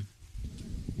modem.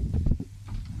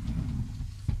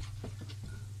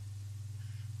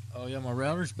 Oh yeah, my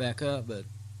router's back up, but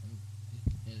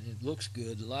it looks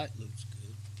good. The light looks good.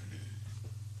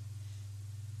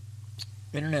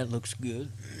 Internet looks good.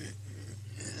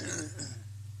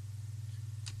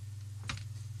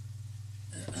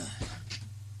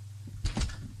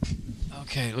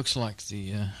 Okay, looks like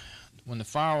the when the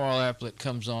firewall applet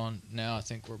comes on, now I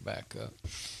think we're back up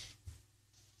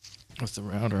with the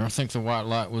router. I think the white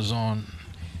light was on.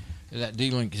 That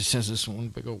D-Link, it says this one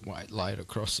big old white light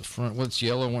across the front. Well, it's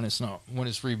yellow when it's not, when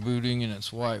it's rebooting, and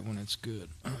it's white when it's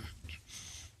good.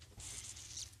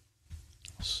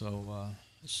 So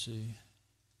let's see.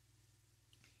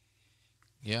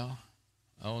 Yeah.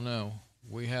 Oh no.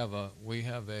 We have a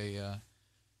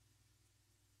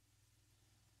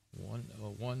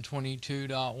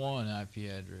 122.1 IP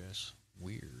address.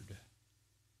 Weird.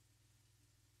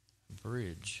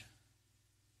 Bridge.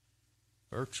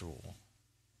 Virtual.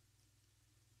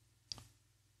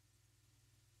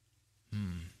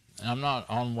 And I'm not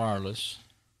on wireless.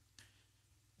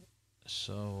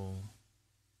 So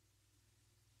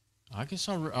I guess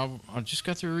I just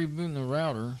got through rebooting the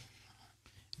router.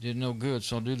 Did no good,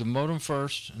 so I'll do the modem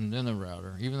first and then the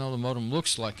router, even though the modem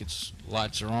looks like its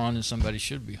lights are on and somebody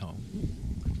should be home.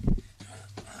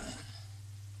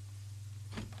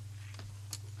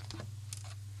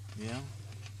 Yeah.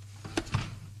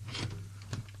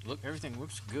 Look, everything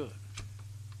looks good.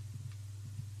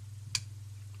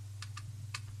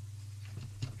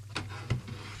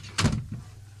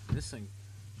 This thing,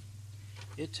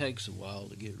 it takes a while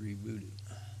to get rebooted.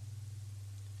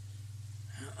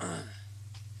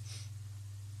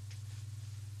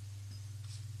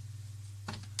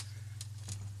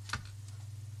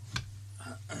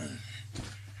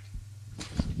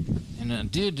 And I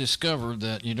did discover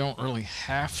that you don't really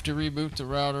have to reboot the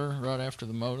router right after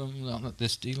the modem, not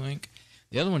this D-Link.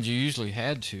 The other ones you usually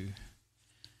had to.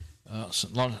 So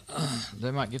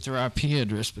they might get their IP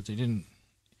address, but they didn't.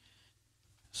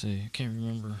 See, I can't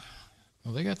remember.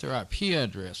 Well, they got their IP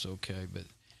address, okay, but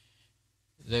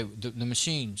the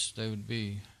machines, they would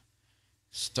be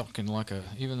stuck in like a,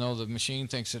 even though the machine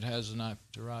thinks it has the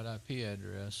right IP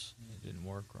address, it didn't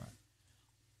work right.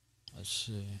 Let's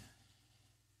see.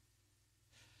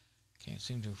 Can't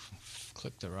seem to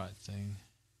click the right thing.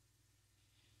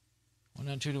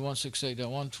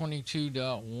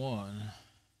 192.168.122.1.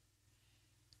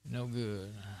 No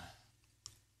good.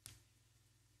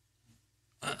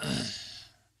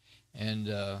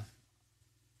 And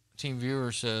Team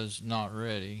Viewer says not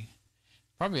ready.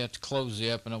 Probably have to close the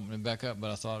app and open it back up,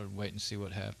 but I thought I'd wait and see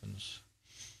what happens.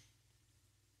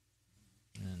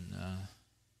 And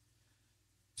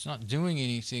it's not doing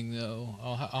anything though.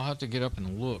 I'll have to get up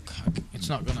and look. It's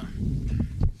not gonna.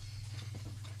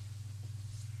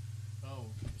 Oh,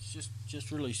 it's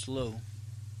just really slow.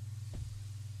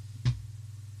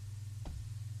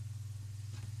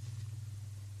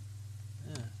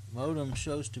 Yeah, modem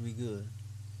shows to be good.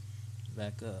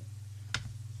 Back up.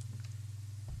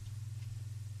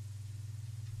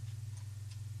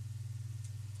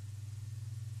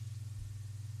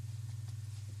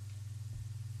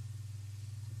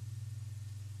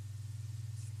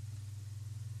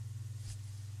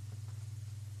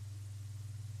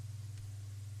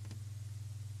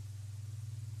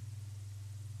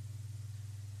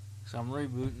 So I'm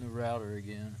rebooting the router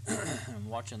again. I'm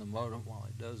watching the modem while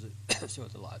it does it. See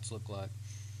what the lights look like.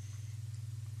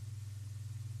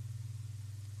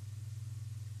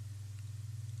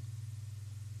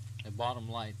 The bottom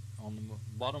light on the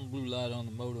bottom blue light on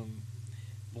the modem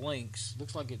blinks.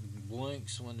 Looks like it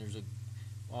blinks when there's a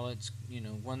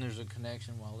when there's a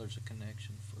connection. While there's a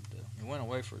connection it went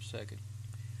away for a second.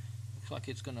 Looks like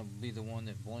it's gonna be the one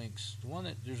that blinks. The one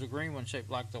that there's a green one shaped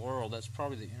like the world. That's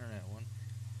probably the internet one.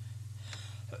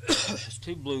 There's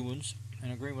two blue ones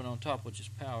and a green one on top, which is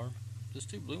power. Those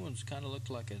two blue ones kind of look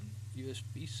like a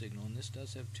USB signal, and this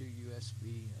does have two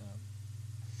USB.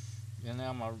 And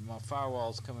now my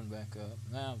firewall's coming back up.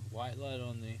 Now white light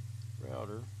on the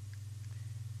router.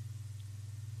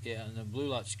 Yeah, and the blue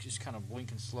light's just kind of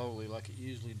blinking slowly like it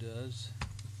usually does.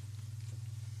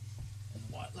 And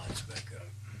the white light's back up.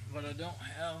 But I don't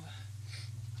have,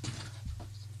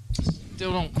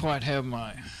 still don't quite have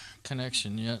my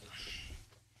connection yet.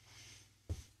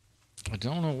 I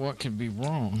don't know what could be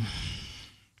wrong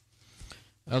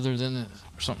other than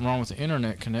something wrong with the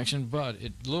internet connection, but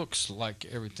it looks like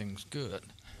everything's good.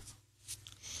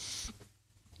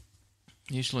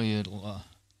 Usually it'll a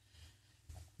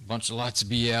bunch of lights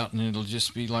will be out and it'll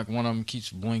just be like one of them keeps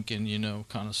blinking, you know,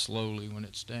 kind of slowly when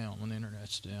it's down, when the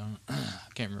internet's down. I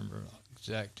can't remember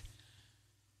exact.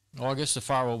 Oh, I guess the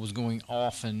firewall was going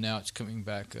off and now it's coming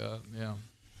back up. Yeah,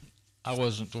 I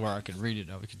wasn't where I could read it.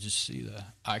 I could just see the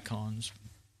icons.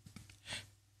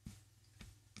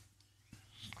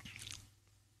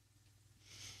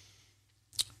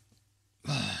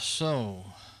 So,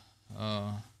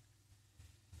 I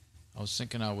was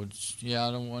thinking I would, yeah,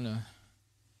 I don't want to,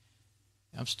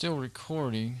 I'm still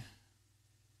recording.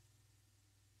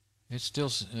 It's still,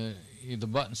 the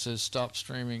button says stop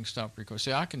streaming, stop recording.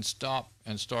 See, I can stop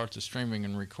and start the streaming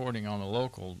and recording on a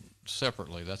local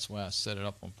separately. That's why I set it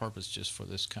up on purpose, just for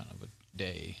this kind of a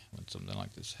day when something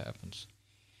like this happens.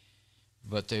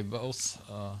 But they both,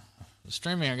 the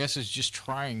streaming, I guess, is just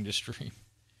trying to stream.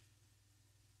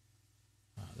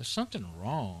 There's something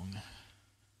wrong.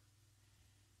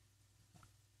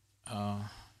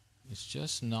 It's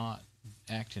just not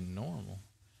acting normal.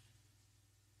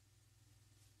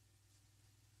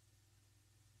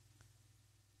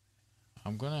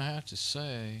 I'm going to have to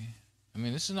say, I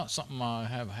mean, this is not something I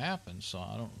have happen, so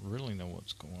I don't really know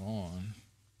what's going on.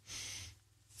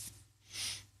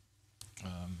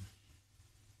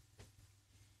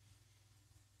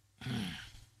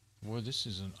 Boy, this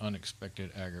is an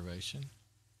unexpected aggravation.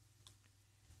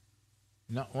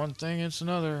 Not one thing, it's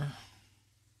another.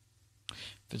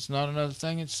 If it's not another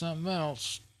thing, it's something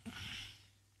else.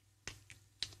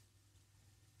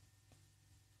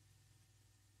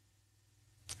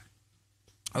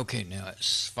 Okay, now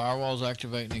it's firewall's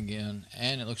activating again,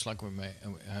 and it looks like we may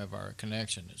have our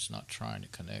connection. It's not trying to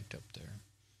connect up there.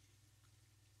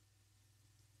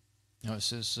 Now it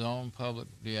says zone public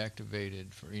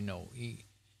deactivated for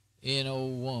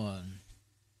N01.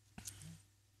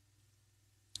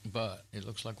 But it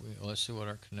looks like let's see what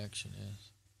our connection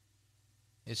is.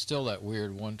 It's still that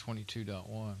weird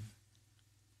 122.1.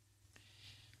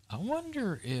 I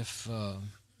wonder if go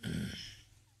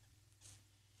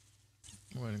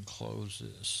ahead and close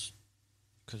this,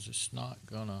 because it's not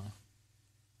gonna,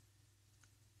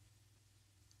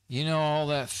 you know, all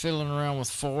that fiddling around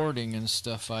with forwarding and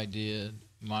stuff I did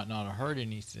might not have hurt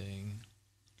anything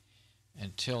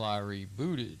until I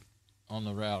rebooted on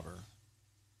the router.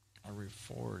 I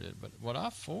re-forwarded, but what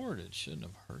I forwarded shouldn't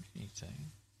have hurt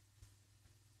anything.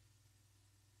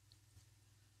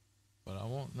 But I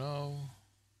won't know.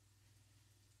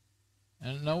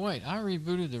 And no, wait, I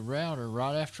rebooted the router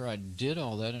right after I did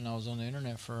all that, and I was on the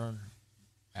internet for an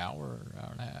hour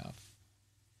and a half.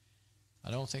 I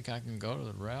don't think I can go to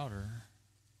the router.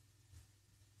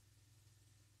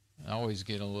 I always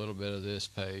get a little bit of this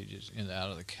page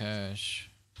out of the cache.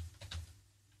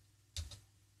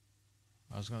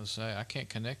 I was going to say, I can't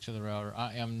connect to the router.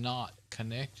 I am not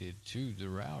connected to the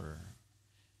router.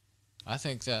 I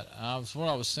think that, what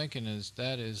I was thinking is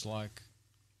that is like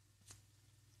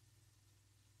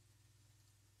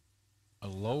a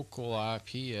local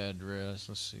IP address.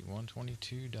 Let's see,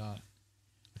 122. I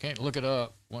can't look it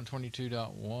up.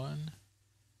 122.1.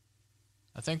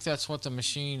 I think that's what the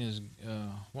machine is.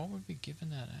 What would be giving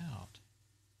that out?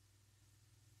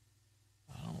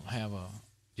 I don't have a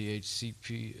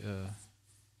DHCP.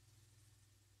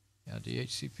 Yeah,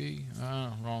 DHCP.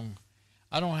 Wrong.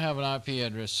 I don't have an IP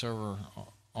address server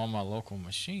on my local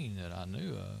machine that I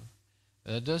knew of.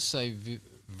 It does say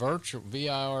virtual,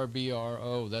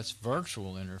 VIRBRO. That's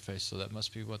virtual interface, so that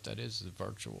must be what that is, the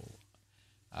virtual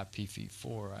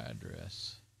IPv4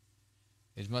 address.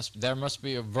 There must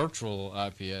be a virtual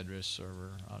IP address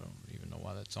server. I don't even know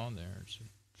why that's on there.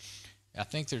 I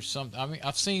think there's some. I mean,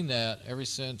 I've seen that ever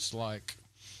since, like,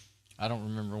 I don't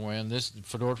remember when. This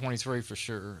Fedora 23 for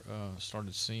sure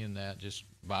started seeing that just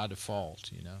by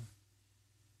default, you know.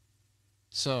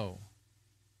 So,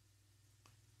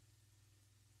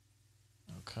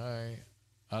 okay,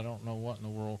 I don't know what in the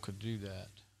world could do that.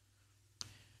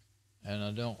 And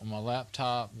I don't, on my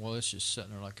laptop, well, it's just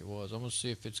sitting there like it was. I'm going to see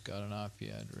if it's got an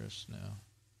IP address now.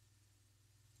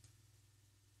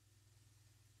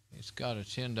 It's got a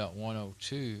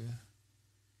 10.102,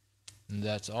 and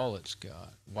that's all it's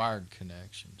got, wired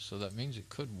connection. So that means it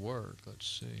could work. Let's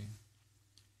see.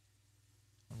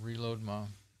 I'll reload my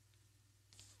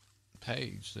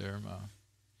page there.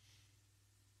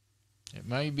 It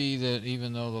may be that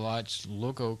even though the lights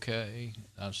look okay,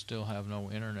 I still have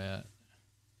no internet.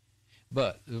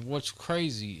 But what's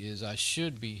crazy is I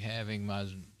should be having my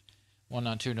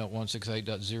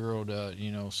 192.168.0.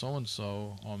 You know, so and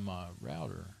so on my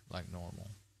router like normal,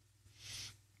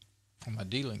 on my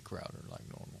D-Link router like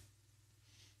normal.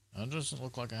 It doesn't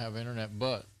look like I have internet,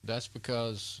 but that's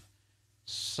because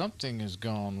something has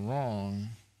gone wrong.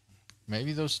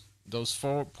 Maybe those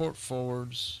port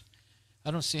forwards.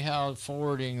 I don't see how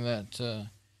forwarding that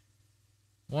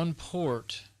one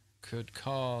port could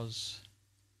cause,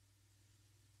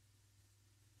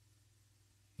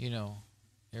 you know,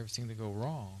 everything to go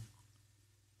wrong.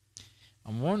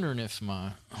 I'm wondering if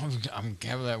I'm having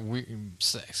that weird,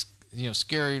 you know,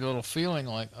 scary little feeling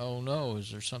like, oh no,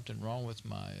 is there something wrong with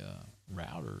my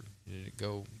router? Did it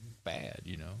go bad,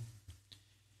 you know?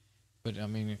 But I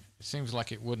mean, it seems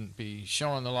like it wouldn't be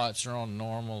showing the lights are on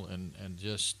normal and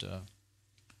just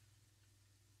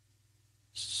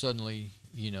suddenly,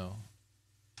 you know,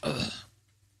 the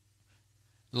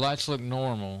lights look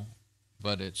normal,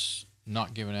 but it's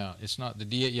not giving out. It's not the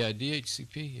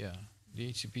DHCP. Yeah,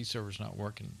 DHCP server's not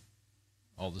working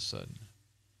all of a sudden.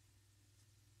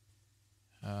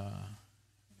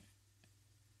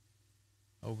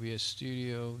 OBS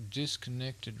Studio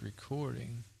disconnected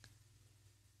recording.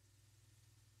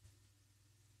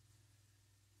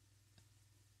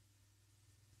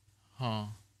 Huh.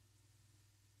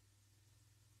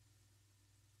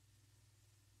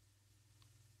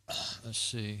 Let's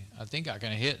see. I think I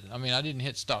can hit. I mean, I didn't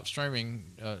hit stop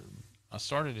streaming. I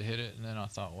started to hit it, and then I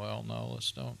thought, well, no,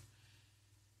 let's don't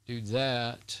do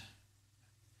that.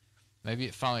 Maybe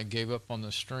it finally gave up on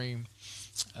the stream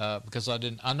because I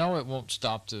didn't. I know it won't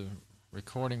stop the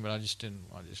recording, but I just didn't.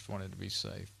 I just wanted to be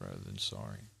safe rather than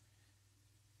sorry.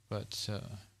 But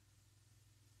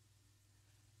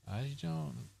I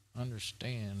don't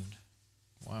understand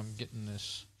why I'm getting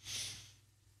this.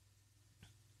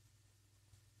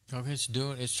 Okay,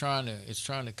 it's trying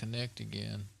to connect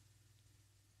again.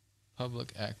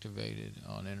 Public activated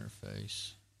on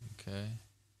interface. Okay.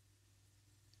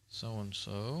 So and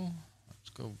so. Let's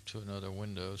go to another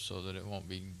window so that it won't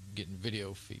be getting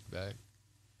video feedback.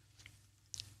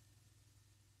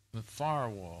 The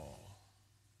firewall.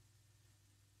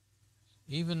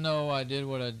 Even though I did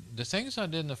the things I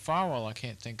did in the firewall, I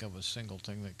can't think of a single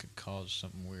thing that could cause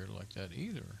something weird like that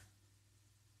either.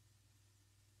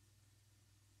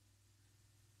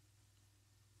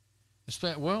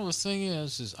 Well, the thing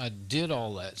is I did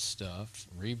all that stuff,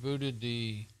 rebooted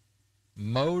the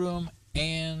modem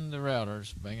and the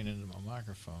routers, banging into my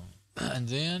microphone, and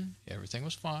then everything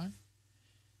was fine.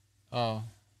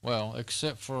 Well,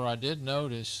 except for I did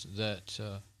notice that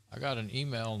I got an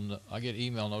email. I get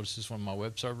email notices when my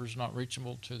web server is not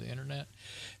reachable to the internet,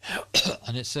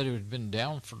 and it said it had been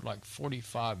down for like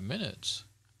 45 minutes.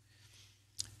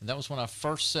 And that was when I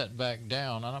first sat back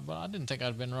down. But I didn't think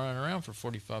I'd been running around for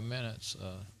 45 minutes,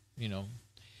 you know.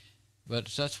 But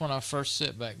that's when I first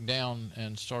sat back down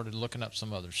and started looking up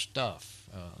some other stuff.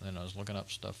 And I was looking up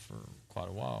stuff for quite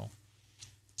a while.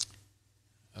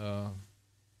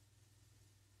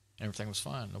 Everything was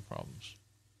fine, no problems.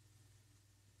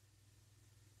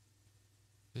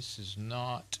 This is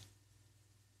not...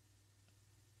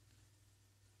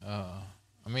 I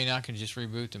mean, I can just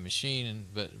reboot the machine,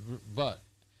 but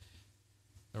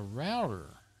the router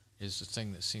is the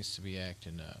thing that seems to be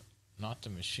acting up, not the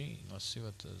machine. Let's see,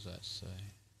 what does that say?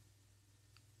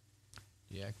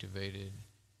 Deactivated,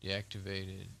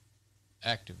 deactivated,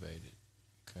 activated.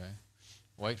 Okay.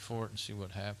 Wait for it and see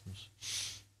what happens.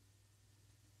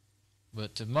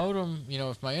 But the modem, you know,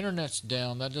 if my internet's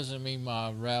down, that doesn't mean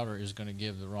my router is going to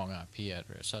give the wrong IP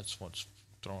address. That's what's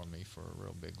throwing me for a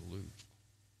real big loop.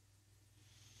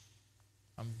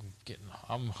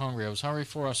 I'm hungry. I was hungry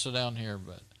before I sat down here,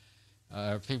 but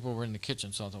People were in the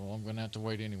kitchen, so I thought, well, I'm going to have to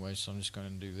wait anyway, so I'm just going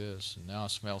to do this. And now I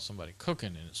smell somebody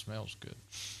cooking, and it smells good.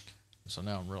 So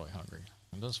now I'm really hungry.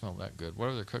 It doesn't smell that good.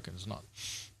 Whatever they're cooking is not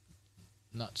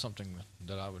something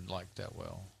that I would like that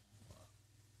well.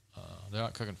 They're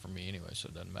not cooking for me anyway, so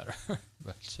it doesn't matter.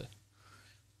 But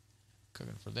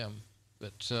cooking for them.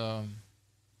 But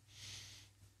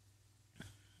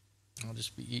I'll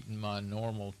just be eating my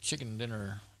normal chicken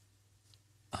dinner.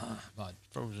 My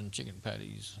frozen chicken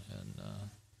patties and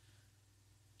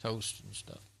toast and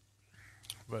stuff.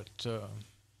 But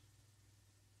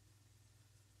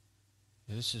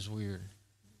this is weird.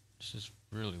 This is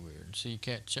really weird. See, you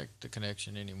can't check the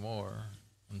connection anymore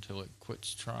until it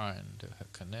quits trying to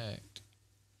connect.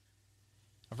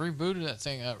 I've rebooted that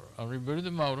thing. I rebooted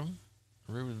the modem.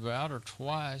 I rebooted the router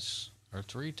twice or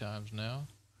 3 times now.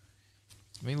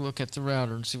 Let me look at the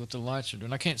router and see what the lights are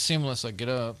doing. I can't see them unless I get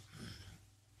up.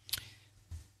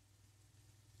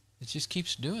 It just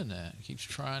keeps doing that. It keeps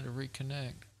trying to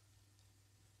reconnect.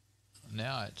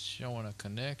 Now it's showing a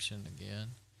connection again.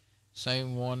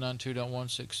 Same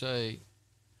 192.168.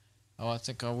 Oh, I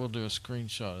think I will do a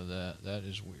screenshot of that. That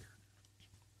is weird.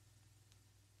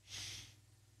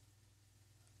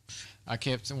 I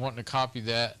kept wanting to copy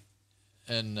that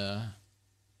and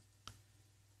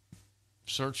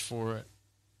search for it.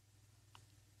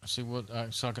 See what,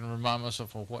 so I can remind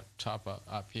myself of what type of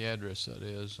IP address that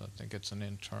is. I think it's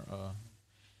an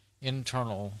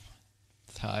internal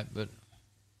type, but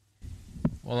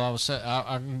well,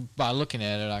 I by looking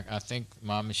at it, I think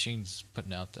my machine's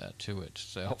putting out that to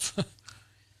itself.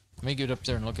 Let me get up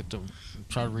there and look at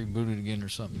try to reboot it again or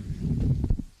something.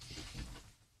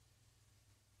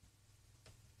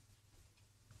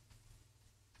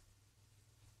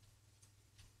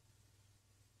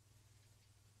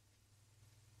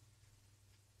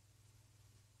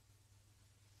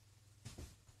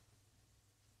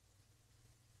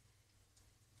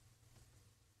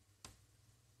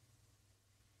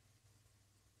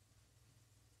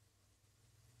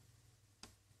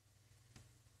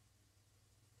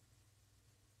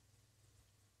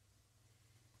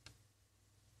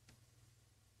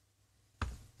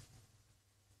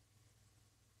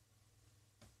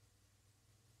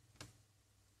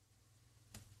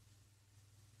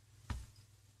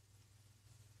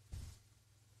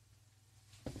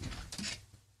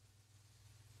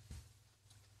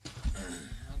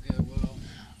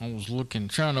 I was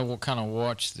trying to kind of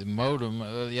watch the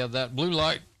modem. Yeah, that blue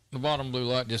light, the bottom blue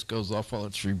light just goes off while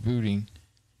it's rebooting.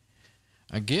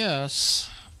 I guess.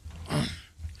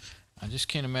 I just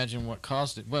can't imagine what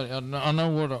caused it. But I know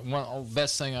what the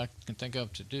best thing I can think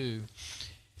of to do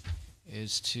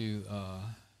is to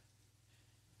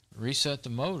reset the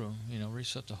modem,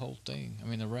 reset the whole thing. I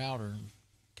mean, the router.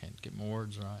 Can't get my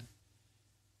words right.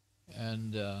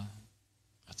 And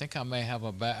I think I may have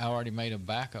I already made a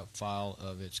backup file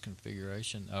of its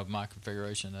configuration, of my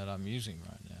configuration that I'm using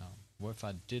right now. What if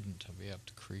I didn't? I'd be up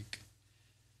to creek.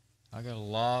 I got a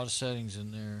lot of settings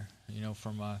in there,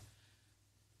 for my,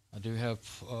 I do have,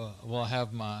 I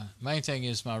have my, main thing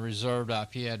is my reserved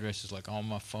IP addresses, like all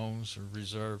my phones are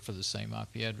reserved for the same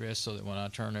IP address so that when I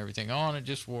turn everything on, it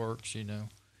just works,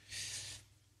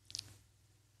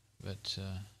 But,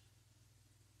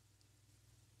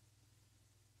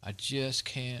 I just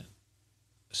can't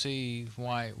see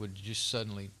why it would just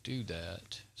suddenly do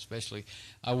that. Especially,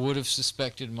 I would have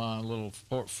suspected my little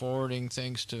port forwarding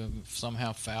things to have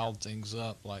somehow fouled things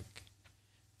up. Like,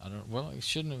 it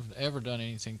shouldn't have ever done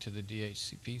anything to the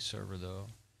DHCP server though.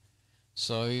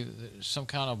 So some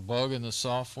kind of bug in the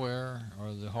software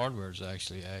or the hardware is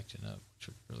actually acting up, which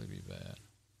would really be bad.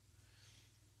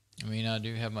 I mean, I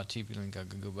do have my TP-Link I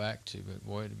could go back to, but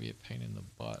boy, it'd be a pain in the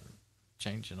butt.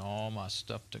 Changing all my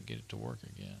stuff to get it to work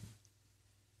again.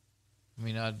 I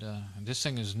mean, this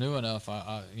thing is new enough.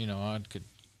 I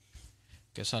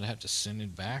guess I'd have to send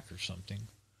it back or something.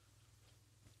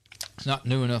 It's not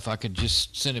new enough. I could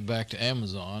just send it back to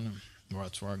Amazon, or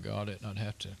that's where I got it. I'd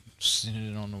have to send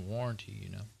it on the warranty,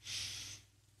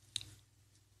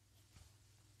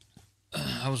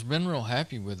 I was been real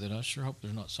happy with it. I sure hope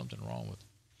there's not something wrong with it.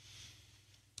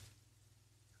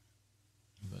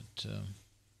 But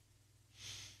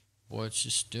boy, it's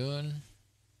just doing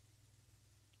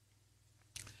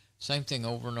same thing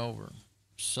over and over.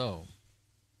 So,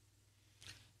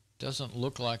 doesn't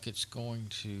look like it's going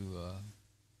to,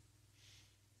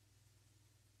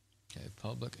 okay,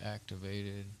 public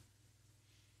activated.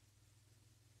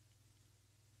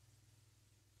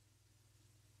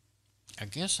 I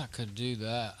guess I could do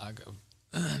that.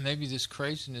 Maybe this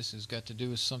craziness has got to do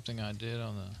with something I did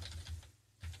on the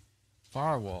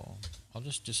firewall. I'll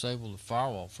just disable the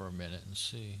firewall for a minute and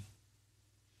see.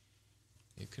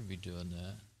 It could be doing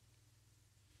that.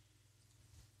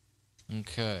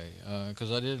 Okay,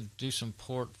 because I did do some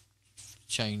port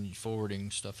change forwarding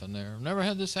stuff in there. I've never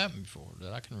had this happen before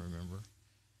that I can remember.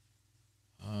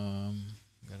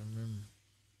 Gotta remember.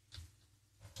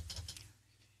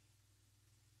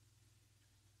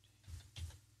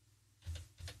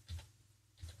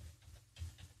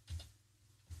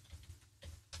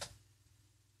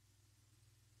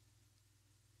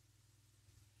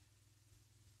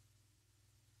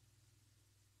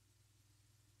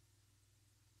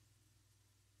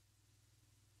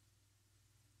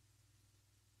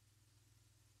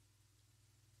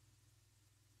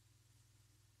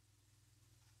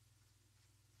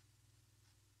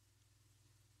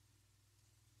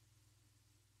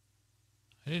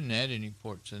 I didn't add any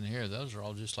ports in here. Those are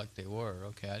all just like they were.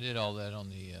 Okay, I did all that on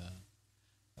the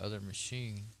other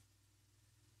machine.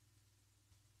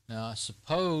 Now I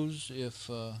suppose if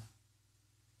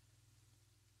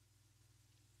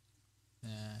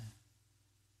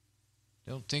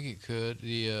don't think it could.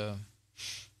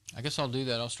 I guess I'll do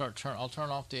that. I'll turn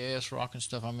off the ASRock and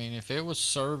stuff. I mean, if it was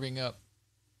serving up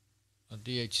a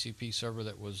DHCP server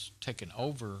that was taking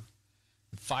over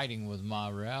and fighting with my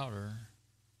router,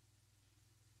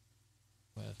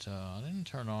 but I didn't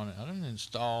turn on it. I didn't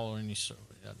install any.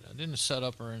 I didn't set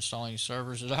up or install any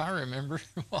servers that I remember.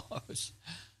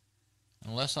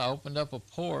 Unless I opened up a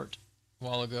port a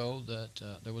while ago that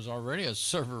there was already a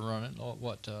server running.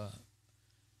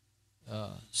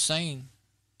 Sane.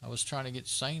 I was trying to get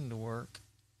Sane to work.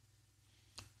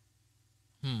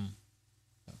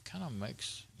 That kind of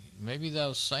makes, maybe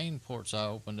those Sane ports I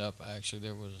opened up, actually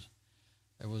there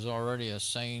was already a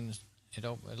Sane. It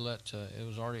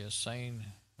was already a Sane.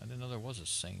 I didn't know there was a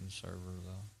Sane server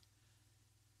though.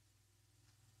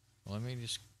 Let me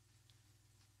just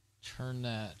turn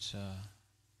that.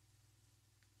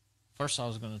 First I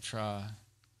was going to try.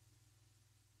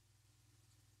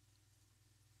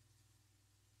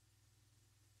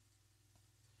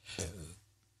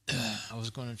 I was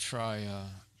going to try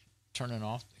turning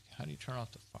off. How do you turn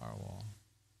off the firewall?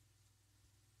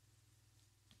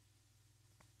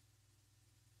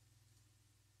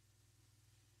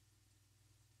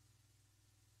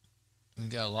 You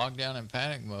got lockdown and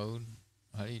panic mode.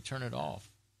 How do you turn it off?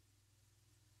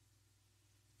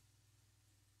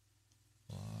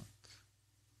 Lock.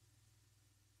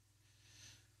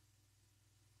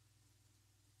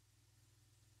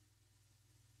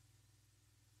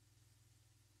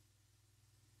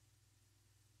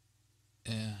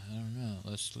 Yeah, I don't know.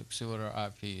 Let's see what our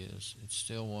IP is. It's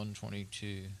still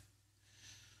 122.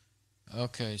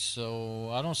 Okay, so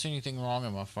I don't see anything wrong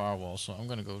in my firewall, so I'm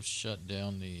going to go shut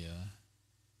down the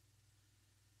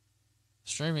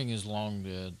streaming is long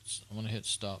dead. So I'm going to hit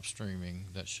stop streaming.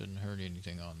 That shouldn't hurt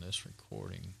anything on this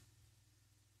recording.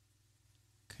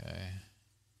 Okay.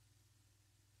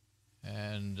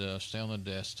 And stay on the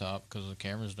desktop because the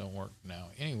cameras don't work now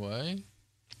anyway.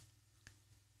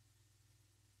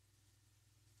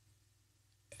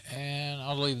 And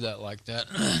I'll leave that like that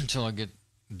until I get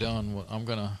done. I'm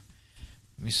going to,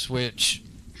 let me switch.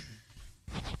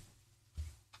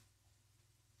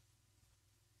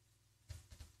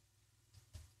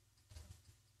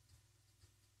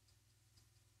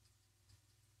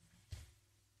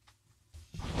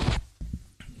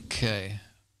 Okay.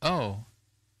 Oh.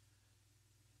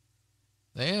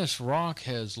 The ASRock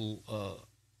has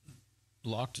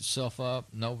locked itself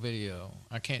up. No video.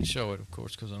 I can't show it, of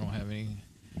course, because I don't have any.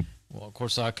 Well, of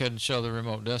course, I couldn't show the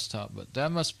remote desktop, but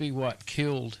that must be what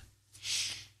killed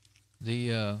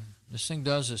the. This thing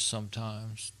does this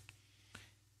sometimes.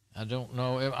 I don't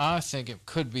know. I think it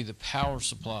could be the power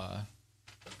supply.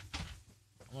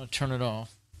 I'm going to turn it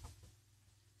off.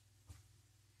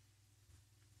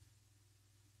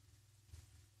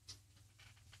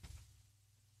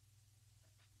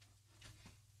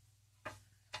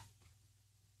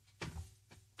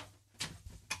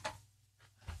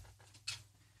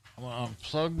 I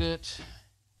unplugged it.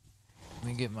 Let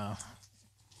me get my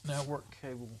network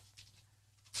cable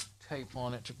tape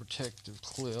on it to protect the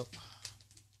clip.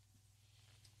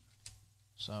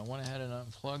 So I went ahead and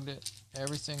unplugged it,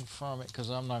 everything from it,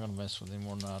 because I'm not going to mess with it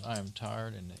anymore. I am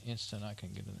tired, and the instant I can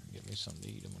get in there and get me something to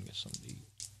eat, I'm going to get something to eat.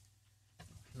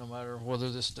 No matter whether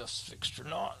this stuff's fixed or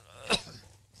not.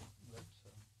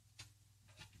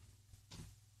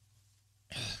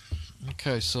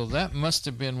 Okay, so that must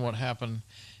have been what happened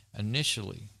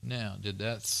initially. Now, did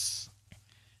that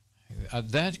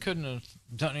couldn't have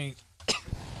done any.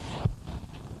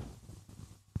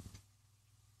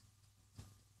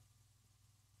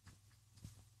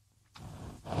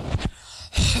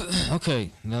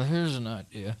 Okay, now here's an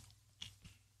idea.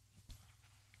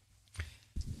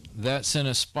 that sent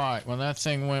a spike. When that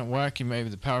thing went wacky, maybe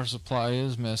the power supply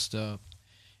is messed up,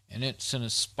 and it sent a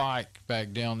spike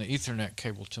back down the Ethernet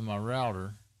cable to my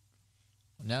router.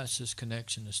 Now it says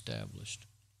connection established.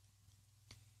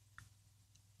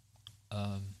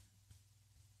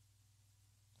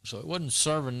 So it wasn't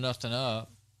serving nothing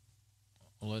up.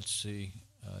 Well, let's see.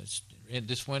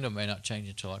 This window may not change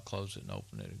until I close it and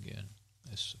open it again.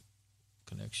 This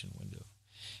connection window.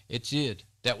 It did.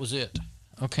 That was it.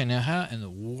 Okay, now how in the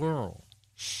world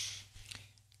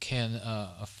can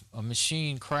a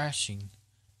machine crashing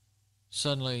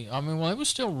suddenly, I mean, well, it was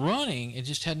still running, it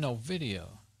just had no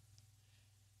video.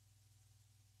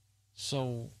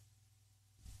 So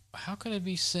how could it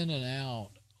be sending out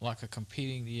like a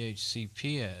competing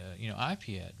DHCP,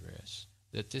 IP address?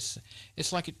 That this,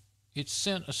 it's like it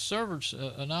sent a server,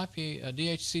 an IP, a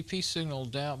DHCP signal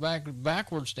down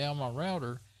backwards down my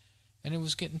router, and it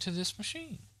was getting to this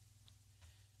machine.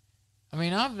 I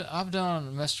mean, I've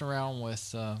messed around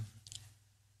with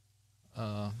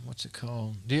what's it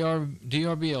called?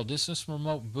 DRBL, Distance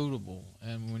Remote Bootable.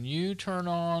 And when you turn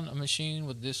on a machine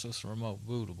with Distance Remote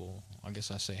Bootable, I guess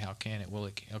I say, how can it? Well,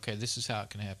 okay, this is how it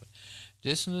can happen.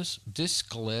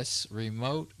 Diskless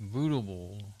Remote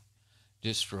Bootable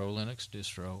distro, Linux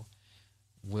distro,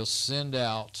 will send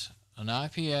out an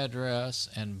IP address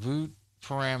and boot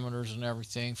parameters and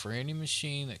everything for any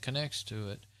machine that connects to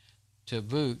it to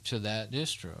boot to that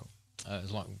distro.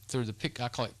 As long through the I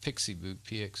call it Pixie Boot,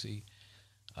 PXE.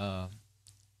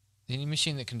 Any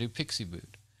machine that can do Pixie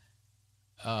Boot,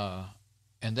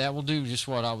 and that will do just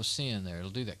what I was seeing there. It'll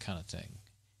do that kind of thing.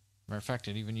 Matter of fact,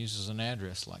 it even uses an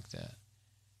address like that.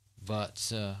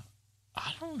 But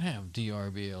I don't have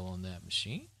DRBL on that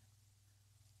machine.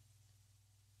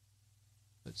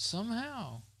 But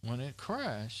somehow, when it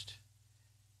crashed,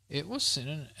 it was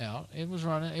sending out. It was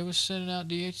sending out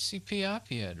DHCP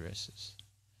IP addresses,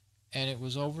 and it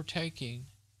was overtaking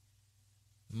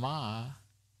my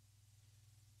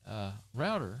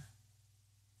router.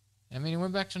 I mean, it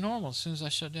went back to normal as soon as I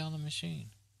shut down the machine.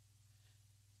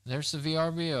 There's the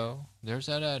VRBO. There's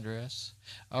that address.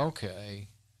 Okay,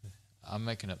 I'm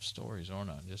making up stories, aren't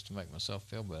I, just to make myself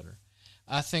feel better.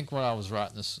 I think what I was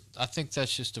writing this, I think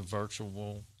that's just a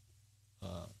virtual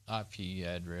IP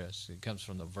address. It comes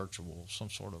from the virtual, some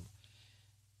sort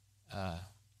of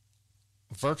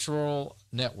virtual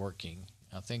networking.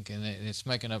 I think, and it's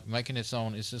making its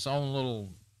own. It's its own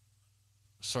little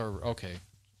server. Okay.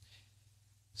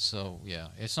 So yeah,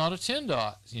 it's not a 10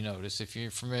 dot. You notice if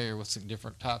you're familiar with the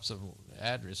different types of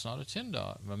address, it's not a 10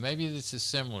 dot, but maybe this is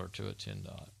similar to a 10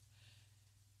 dot.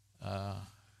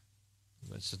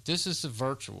 But so this is the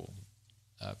virtual,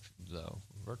 though,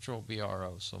 virtual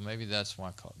BRO. So maybe that's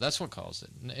why that's what caused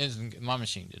it. My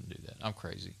machine didn't do that. I'm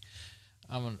crazy.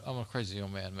 I'm a crazy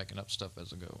old man making up stuff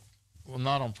as I go. Well,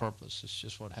 not on purpose. It's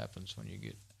just what happens when you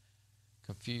get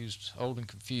confused, old and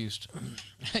confused.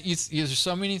 There's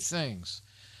so many things.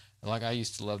 Like I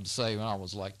used to love to say when I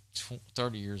was like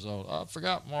 30 years old, I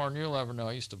forgot more than you'll ever know.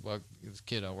 I used to bug this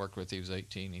kid I worked with. He was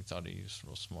 18. He thought he was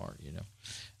real smart,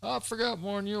 I forgot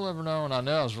more than you'll ever know. And I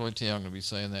know I was really too young to be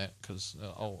saying that because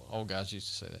old guys used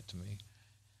to say that to me.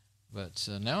 But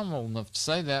now I'm old enough to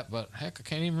say that, but heck, I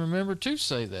can't even remember to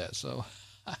say that. So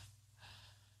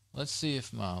let's see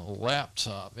if my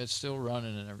laptop, it's still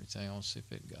running and everything. I'll see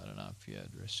if it got an IP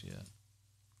address yet.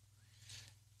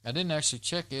 I didn't actually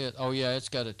check it. Oh yeah, it's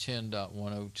got a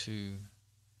 10.102.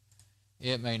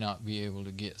 It may not be able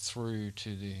to get through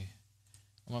to the,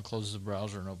 I'm going to close the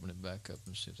browser and open it back up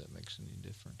and see if that makes any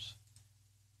difference.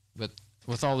 But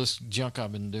with all this junk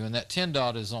I've been doing, that 10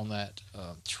 dot is on that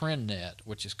TrendNet,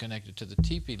 which is connected to the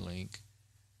TP-Link,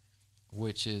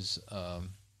 which is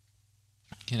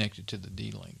connected to the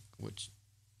D-Link, which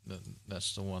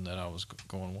that's the one that I was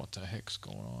going, what the heck's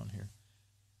going on here?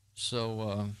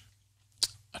 So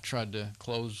I tried to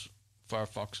close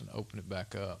Firefox and open it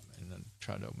back up, and then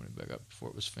tried to open it back up before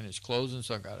it was finished closing,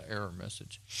 so I got an error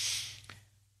message.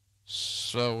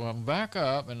 So I'm back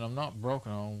up, and I'm not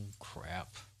broken. Oh,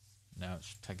 crap. Now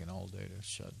it's taking all day to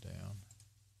shut down.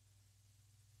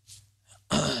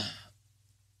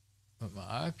 But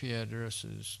my IP address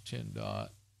is 10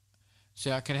 dot. See,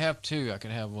 I could have two. I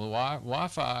could have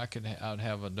Wi-Fi. I'd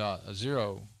have a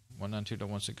 0,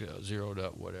 192.160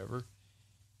 dot whatever.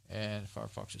 And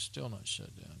Firefox is still not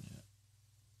shut down yet.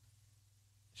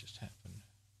 It just happened.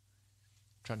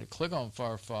 Tried to click on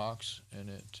Firefox, and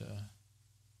it.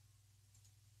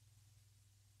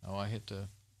 I hit the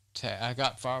tab. I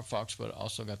got Firefox, but I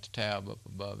also got the tab up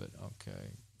above it.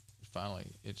 Okay. Finally,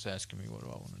 it's asking me what do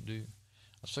I want to do.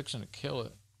 I was fixing to kill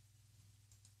it.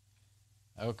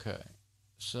 Okay.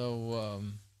 So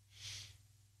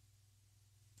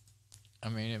I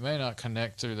mean, it may not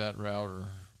connect through that router.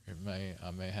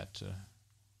 I may have to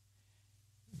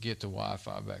get the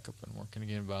Wi-Fi back up and working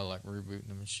again by like rebooting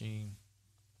the machine.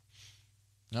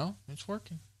 No, it's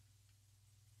working.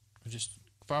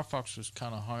 Firefox was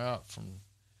kind of hung up from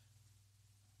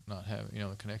not having,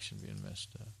 the connection being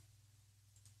messed up.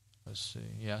 Let's see.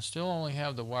 Yeah, I still only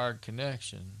have the wired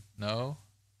connection. No?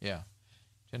 Yeah.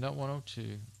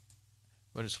 10.102,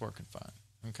 but it's working fine.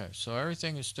 Okay, so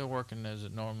everything is still working as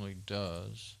it normally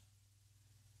does.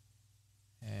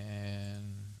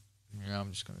 And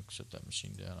I'm just going to shut that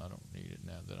machine down. I don't need it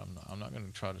now that I'm not going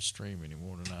to try to stream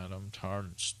anymore tonight. I'm tired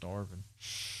and starving.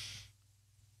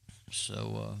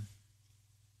 So,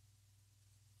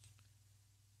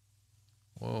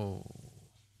 whoa.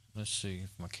 Let's see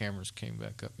if my cameras came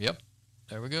back up. Yep,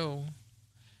 there we go.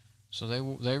 So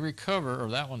they recover, or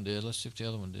that one did. Let's see if the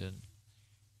other one did.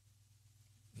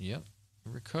 Yep, it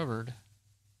recovered.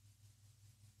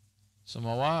 So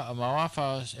my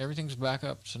Wi-Fi, everything's back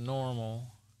up to normal.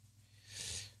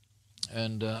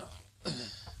 And I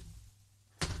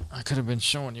could have been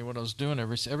showing you what I was doing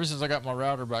ever since I got my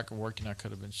router back working. I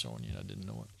could have been showing you, and I didn't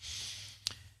know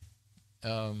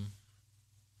it.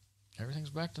 Everything's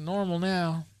back to normal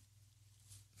now.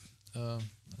 Let's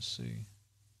see.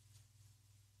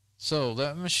 So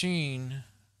that machine,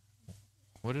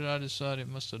 what did I decide it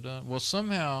must have done? Well,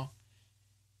 somehow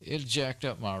it jacked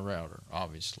up my router,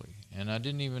 obviously. And I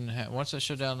didn't even have, once I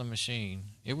shut down the machine,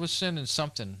 it was sending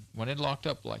something. When it locked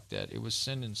up like that, it was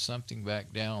sending something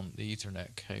back down the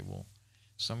Ethernet cable.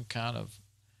 Some kind of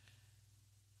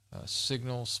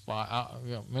signal spy. A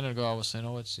minute ago I was saying,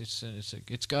 oh, it's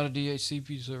got a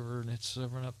DHCP server and it's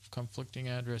serving up conflicting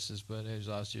addresses, but as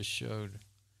I just showed,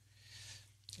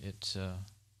 it's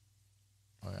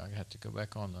I have to go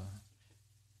back on the.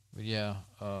 But yeah,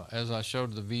 as I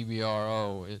showed the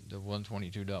VBRO, the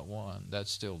 122.1, that's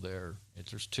still there.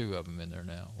 There's two of them in there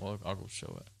now. Well, I'll go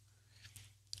show it.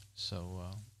 So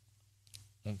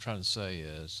what I'm trying to say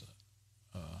is,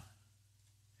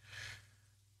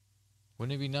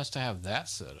 wouldn't it be nice to have that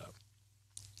set up?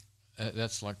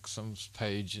 That's like some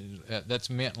page. That's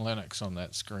Mint Linux on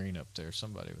that screen up there.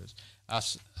 Somebody was. I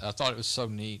thought it was so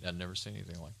neat. I'd never seen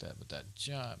anything like that. But that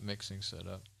giant mixing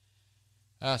setup.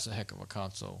 That's a heck of a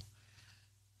console.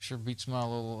 Sure beats my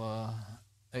little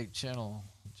 8-channel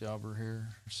jobber here,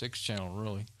 6-channel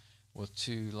really, with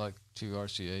two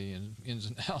RCA ins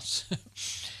and outs.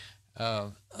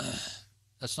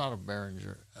 That's not a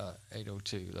Behringer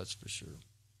 802, that's for sure.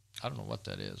 I don't know what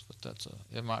that is, but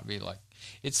it might be like,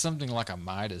 it's something like a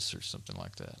Midas or something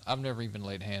like that. I've never even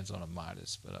laid hands on a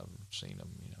Midas, but I've seen them,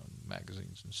 in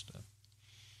magazines and stuff.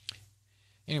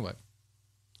 Anyway,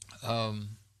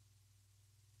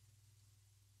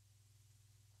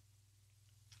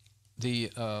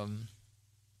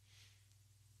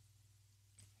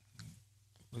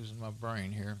 losing my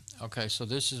brain here. Okay, so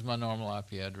this is my normal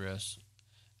IP address,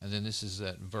 and then this is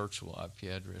that virtual IP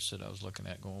address that I was looking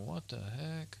at going, what the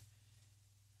heck?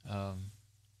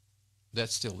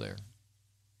 That's still there.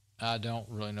 I don't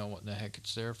really know what the heck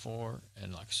it's there for,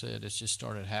 and like I said, it's just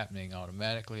started happening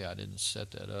automatically. I didn't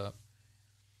set that up.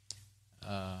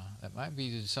 That might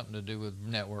be something to do with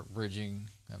network bridging.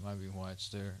 That might be why it's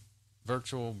there.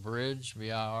 Virtual bridge,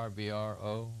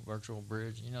 VIRBRO, virtual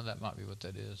bridge. That might be what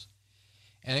that is.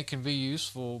 And it can be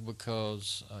useful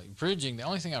because bridging, the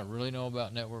only thing I really know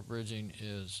about network bridging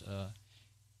is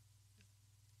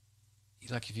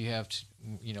like if you have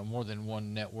more than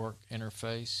one network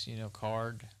interface,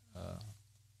 card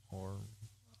or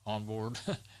onboard.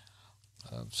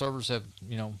 Servers have,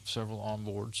 several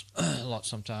onboards a lot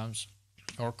sometimes,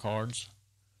 or cards.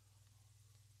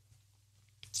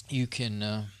 You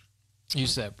can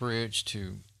use that bridge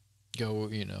to go,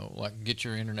 like get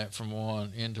your internet from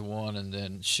one into one and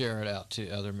then share it out to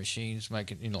other machines,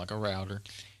 make it, like a router.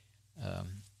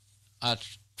 I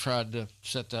tried to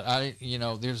set that.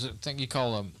 There's a thing you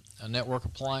call a network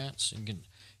appliance. You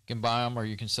can buy them, or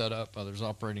you can set up. There's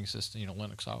operating system,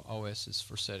 Linux OS is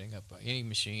for setting up any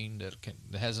machine that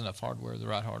has enough hardware, the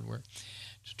right hardware,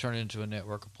 to turn it into a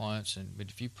network appliance. But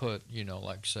if you put,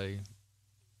 like say,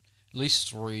 at least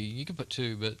 3, you can put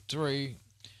 2, but 3.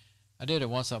 I did it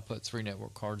once. I put 3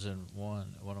 network cards in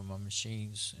one of my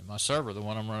machines, in my server, the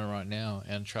one I'm running right now,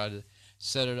 and tried to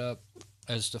set it up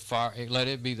as let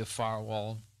it be the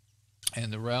firewall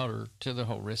and the router to the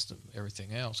whole rest of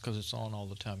everything else, because it's on all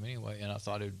the time anyway. And I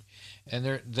thought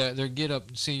they get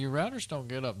up. See, your routers don't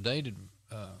get updated.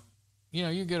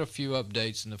 You get a few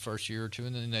updates in the first year or two,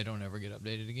 and then they don't ever get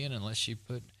updated again unless you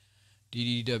put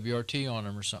DDWRT on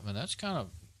them or something. And that's kind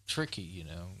of tricky,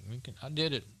 I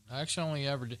did it. I actually only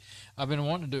ever did. I've been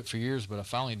wanting to do it for years, but I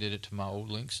finally did it to my old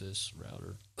Linksys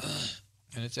router,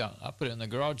 and it's out. I put it in the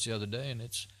garage the other day, and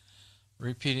it's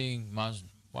repeating my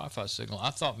Wi-Fi signal. I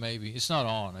thought maybe it's not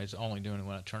on. It's only doing it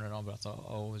when I turn it on. But I thought,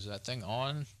 oh, is that thing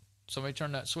on? Somebody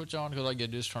turn that switch on, because all I get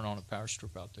to do is turn on a power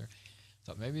strip out there. I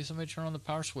thought maybe somebody turned on the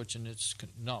power switch and it's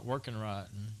not working right.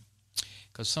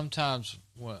 Because sometimes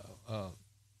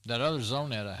that other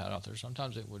ZoneNet I had out there,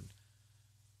 sometimes it would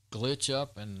glitch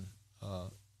up and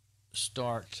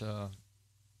start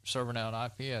serving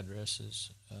out IP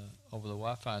addresses over the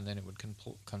Wi-Fi, and then it would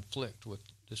conflict with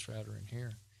this router in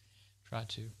here. Try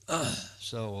to.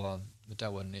 But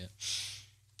that wasn't it.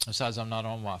 Besides, I'm not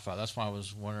on Wi-Fi. That's why I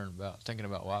was thinking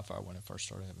about Wi-Fi when I first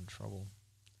started having trouble.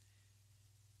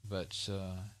 But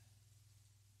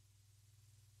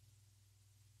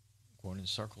going in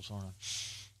circles on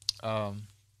it.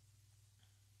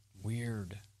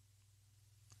 Weird.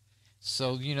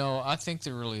 So, I think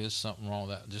there really is something wrong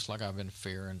with that, just like I've been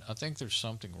fearing. I think there's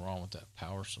something wrong with that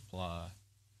power supply.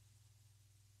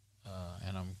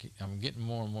 And I'm getting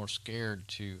more and more scared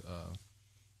to.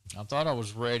 I thought I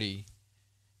was ready.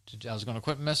 I was going to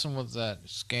quit messing with that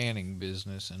scanning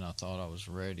business, and I thought I was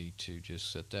ready to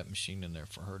just set that machine in there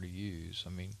for her to use. I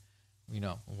mean,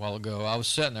 a while ago, I was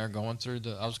sitting there going through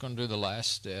I was going to do the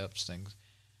last steps,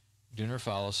 doing her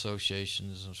file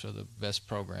associations, and so the best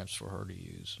programs for her to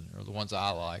use, or the ones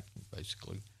I like,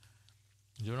 basically.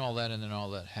 Doing all that, and then all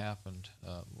that happened.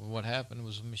 What happened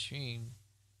was a machine.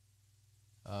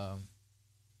 What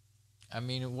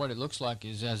it looks like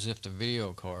is as if the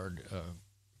video card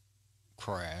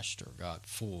crashed or got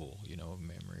full, of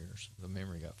memory, or the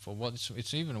memory got full. Well,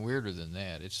 it's even weirder than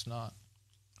that. It's not,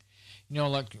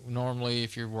 like normally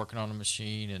if you're working on a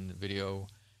machine and the video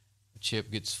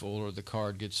chip gets full or the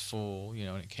card gets full,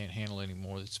 and it can't handle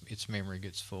anymore, its memory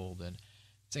gets full, then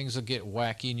things will get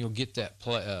wacky, and you'll get that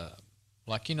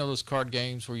like those card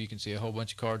games where you can see a whole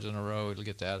bunch of cards in a row. It'll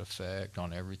get that effect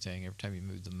on everything every time you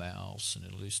move the mouse, and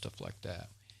it'll do stuff like that.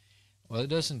 Well, it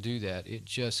doesn't do that. It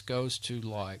just goes to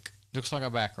looks like a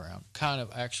background, kind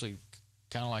of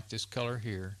like this color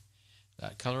here,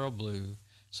 that color of blue,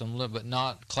 but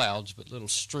not clouds, but little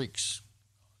streaks,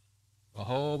 a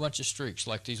whole bunch of streaks,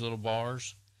 like these little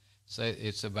bars. Say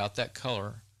it's about that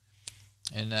color,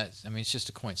 and it's just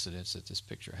a coincidence that this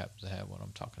picture happens to have what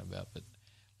I'm talking about, but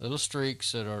little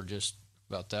streaks that are just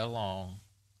about that long,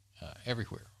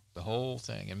 everywhere, the whole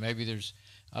thing. And maybe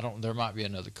there might be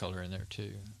another color in there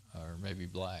too, or maybe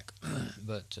black,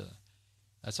 but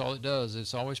that's all it does.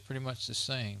 It's always pretty much the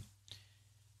same.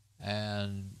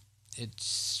 And it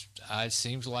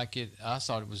seems like I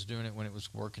thought it was doing it when it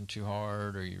was working too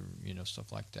hard, or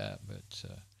stuff like that. But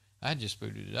I had just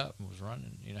booted it up and was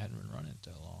running. Hadn't been running it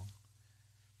that long.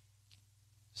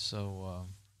 So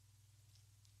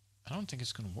I don't think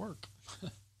it's going to work.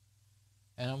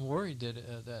 And I'm worried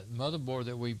that that motherboard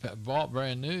that we bought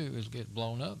brand new is get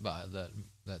blown up by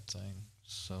that thing.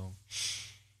 So,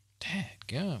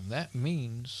 dadgum, that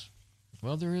means,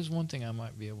 well, there is one thing I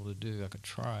might be able to do. I could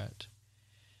try it.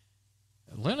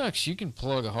 Linux, you can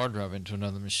plug a hard drive into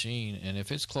another machine, and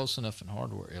if it's close enough in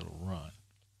hardware, it'll run.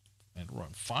 It'll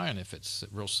run fine if it's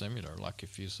real similar. Like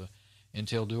if you use a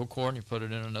Intel dual core and you put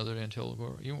it in another Intel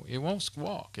core, it won't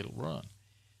squawk. It'll run.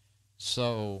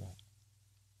 So,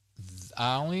 the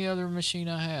only other machine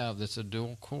I have that's a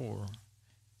dual core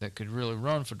that could really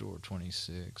run Fedora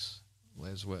 26,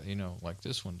 as well, like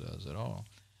this one does at all.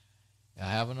 I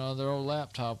have another old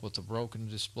laptop with a broken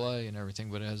display and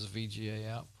everything, but it has a VGA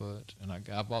output, and I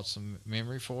bought some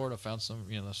memory for it. I found some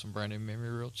brand new memory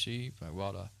real cheap. I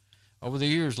bought over the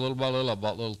years, little by little, I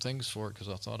bought little things for it because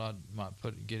I thought I might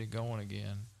get it going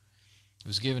again. It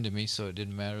was given to me, so it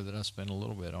didn't matter that I spent a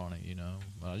little bit on it,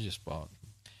 But I just bought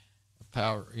a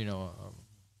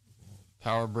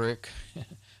power brick,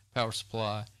 power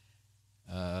supply.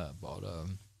 Bought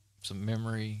some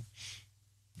memory.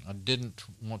 I didn't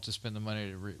want to spend the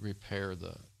money to repair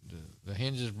the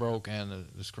hinges broke and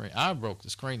the screen. I broke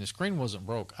the screen. The screen wasn't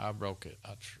broke. I broke it.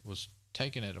 I was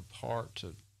taking it apart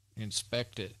to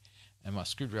inspect it, and my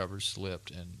screwdriver slipped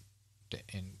and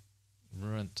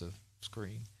ruined the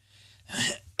screen.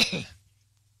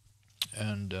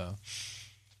 And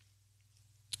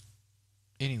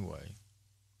anyway,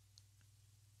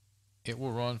 it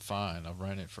will run fine. I've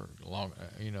ran it for long,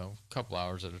 a couple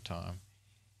hours at a time.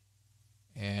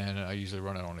 And I usually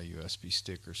run it on a USB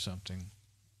stick or something.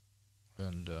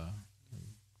 And I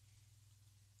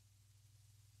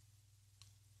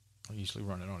usually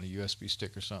run it on a USB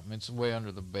stick or something. It's way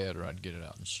under the bed, or I'd get it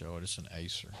out and show it. It's an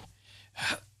Acer.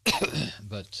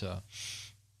 But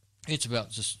it's about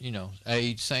just,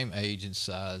 same age and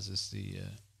size as the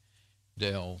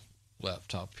Dell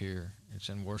laptop here. It's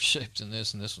in worse shape than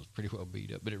this, and this was pretty well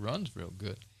beat up, but it runs real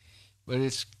good. But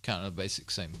it's kind of the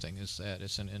basic same thing as that.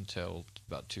 It's an Intel,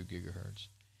 about 2 gigahertz.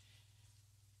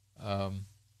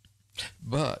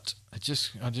 But I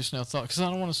just now thought, because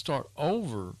I don't want to start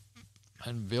over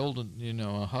and build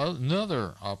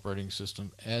another operating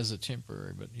system as a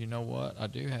temporary. But you know what? I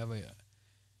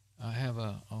have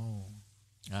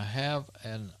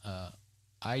an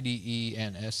IDE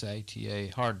and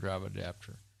SATA hard drive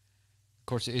adapter. Of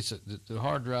course, the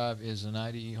hard drive is an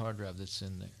IDE hard drive that's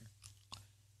in there.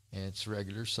 And it's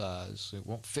regular size. It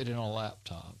won't fit in a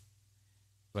laptop.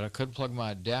 But I could plug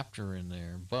my adapter in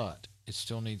there, but it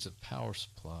still needs a power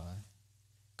supply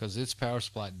because its power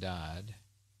supply died.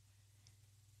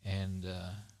 And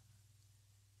I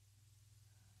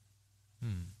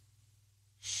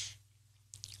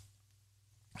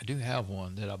do have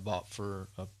one that I bought for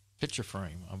a picture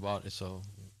frame. It's a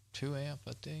 2 amp,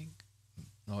 I think.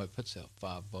 No, it puts out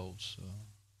 5 volts. So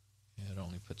yeah, it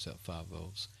only puts out 5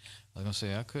 volts. I was gonna say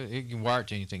you can wire it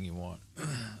to anything you want.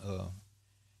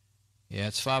 Yeah,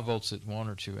 it's 5 volts at 1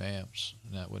 or 2 amps,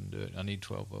 and that wouldn't do it. I need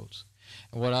 12 volts.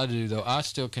 And what I do, though, I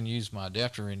still can use my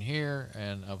adapter in here,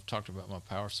 and I've talked about my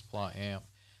power supply amp.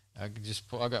 I can just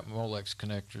I got Molex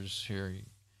connectors here.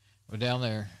 But down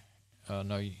there, how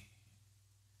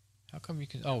come you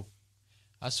can? Oh,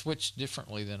 I switched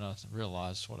differently than I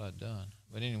realized what I'd done.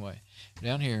 But anyway,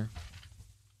 down there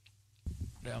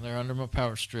under my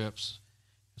power strips,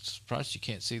 it's surprised you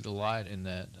can't see the light in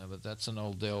that, but that's an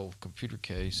old Dell computer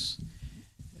case.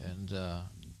 And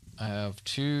I have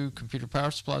 2 computer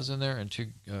power supplies in there and 2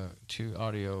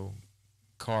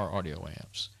 car audio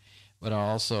amps. But I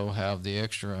also have the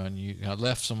extra I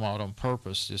left some out on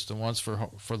purpose, just the ones for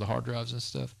the hard drives and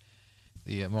stuff,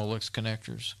 the Molex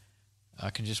connectors. I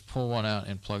can just pull one out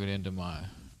and plug it into my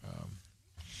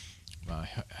my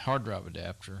hard drive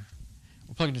adapter.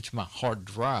 I'll plug it into my hard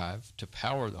drive to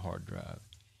power the hard drive.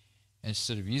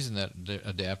 Instead of using that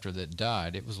adapter that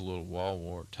died, it was a little wall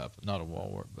wart type, not a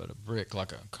wall wart, but a brick,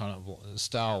 like a kind of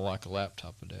style like a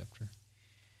laptop adapter.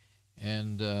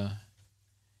 And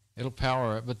it'll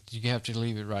power it, but you have to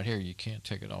leave it right here. You can't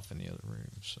take it off in the other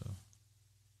room. So,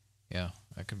 yeah,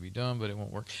 that could be done, but it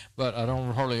won't work. But I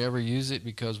don't hardly ever use it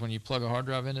because when you plug a hard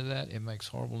drive into that, it makes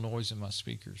horrible noise in my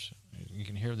speakers. You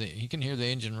can hear the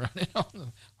engine running on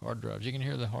the hard drives. You can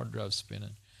hear the hard drive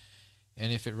spinning. And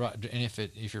if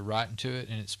you're writing to it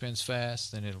and it spins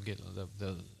fast, then it'll get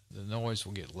the noise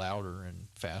will get louder and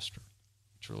faster.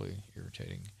 It's really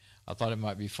irritating. I thought it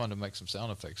might be fun to make some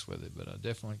sound effects with it, but I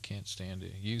definitely can't stand to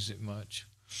use it much.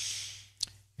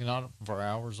 Not for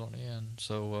hours on end.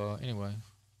 So anyway.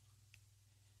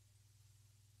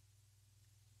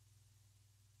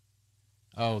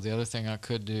 Oh, the other thing I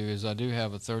could do is I do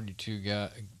have a 32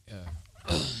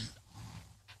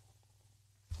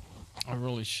 I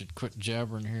really should quit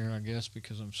jabbering here, I guess,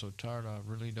 because I'm so tired. I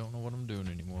really don't know what I'm doing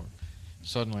anymore.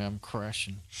 Suddenly I'm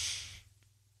crashing.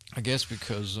 I guess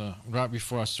because right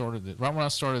when I started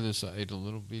this, I ate a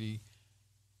little bitty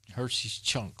Hershey's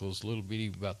chunk. It was a little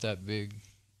bitty, about that big,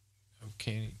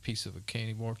 piece of a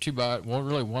candy bar. 2 bite,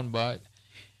 really 1 bite,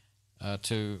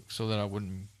 so that I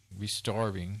wouldn't be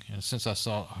starving. And since I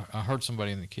heard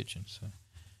somebody in the kitchen,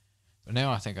 but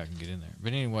now I think I can get in there.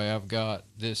 But anyway, I've got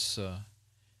this.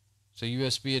 It's a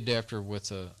USB adapter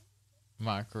with a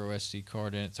micro SD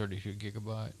card in it, 32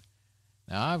 gigabyte.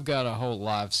 Now I've got a whole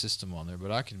live system on there, but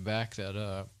I can back that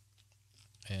up.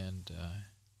 And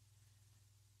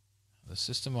the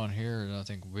system on here, I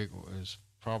think, is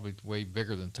probably way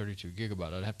bigger than 32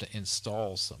 gigabyte. I'd have to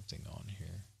install something on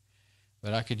here.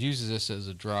 But I could use this as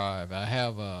a drive. I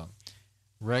have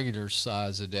regular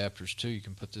size adapters too. You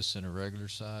can put this in a regular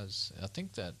size. I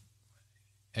think that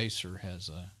Acer has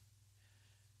a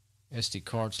SD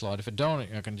card slot. If it don't,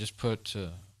 I can just put, I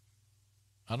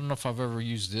don't know if I've ever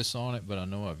used this on it, but I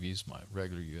know I've used my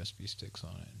regular USB sticks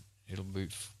on it. It'll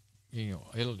boot,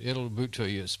 it'll boot to a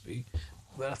USB.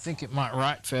 But I think it might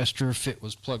write faster if it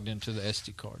was plugged into the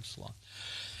SD card slot.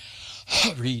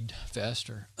 Read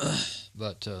faster.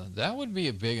 But that would be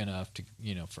big enough to,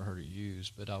 for her to use,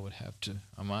 but I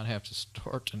might have to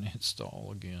start and install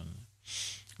again.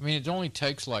 I mean, it only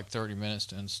takes like 30 minutes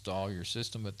to install your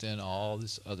system, but then all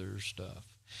this other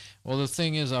stuff. Well, the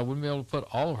thing is, I wouldn't be able to put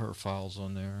all of her files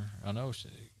on there. I know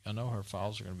her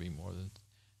files are going to be more than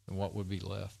what would be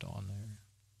left on there.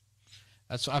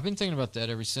 I've been thinking about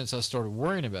that ever since I started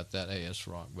worrying about that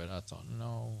ASRock, but I thought,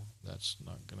 no, that's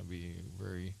not going to be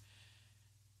very.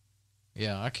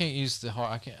 Yeah, I can't use the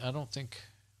hard. I don't think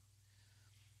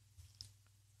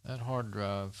that hard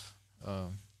drive.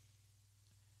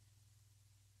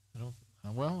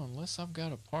 Well, unless I've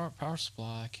got a power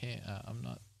supply, I can't. I'm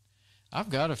not. I've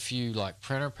got a few like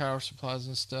printer power supplies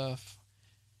and stuff.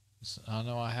 I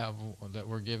know I have that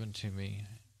were given to me.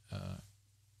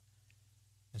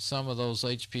 And some of those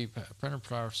HP printer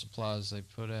power supplies they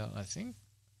put out, I think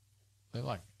they're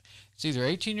like, it's either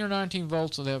 18 or 19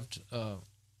 volts. So they have,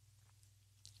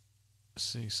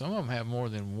 see, some of them have more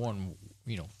than one,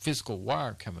 physical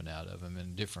wire coming out of them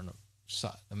in different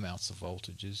amounts of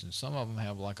voltages. And some of them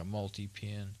have like a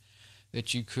multi-pin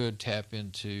that you could tap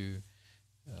into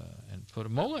and put a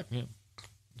Molech.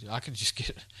 I could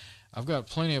just I've got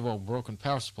plenty of old broken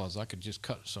power supplies. I could just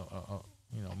cut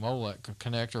Molech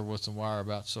connector with the wire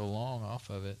about so long off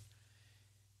of it,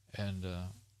 and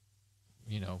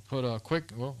put a crimp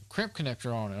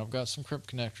connector on it. I've got some crimp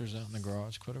connectors out in the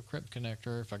garage. Put a crimp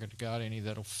connector, if I got any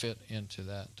that'll fit into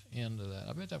that end of that.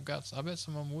 I bet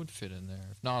some of them would fit in there.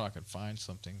 If not, I could find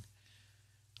something.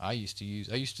 I used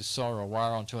to solder a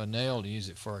wire onto a nail to use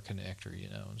it for a connector,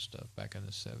 and stuff back in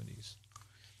the 70s.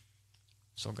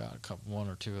 So I got one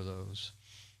or two of those.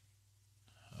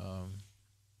 Of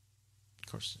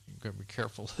course, you got to be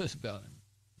careful about them.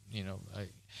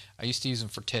 I used to use them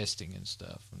for testing and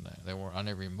stuff, and I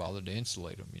never even bothered to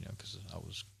insulate them, because I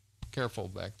was careful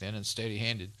back then and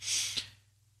steady-handed.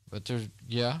 But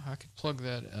I could plug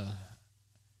that.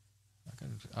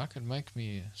 I could make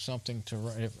me something to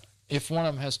run if one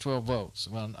of them has 12 volts.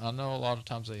 Well, I know a lot of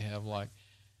times they have like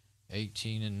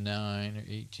 18 and 9 or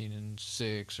 18 and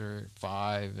 6 or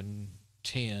 5 and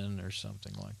 10 or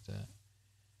something like that.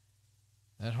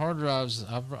 That hard drives,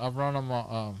 I've run them.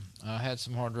 I had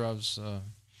some hard drives,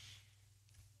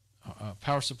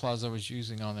 power supplies I was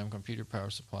using on them, computer power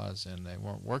supplies, and they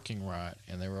weren't working right,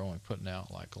 and they were only putting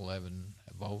out like 11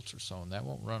 volts or so, and that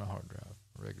won't run a hard drive,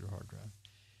 a regular hard drive.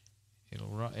 It'll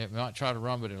run. It might try to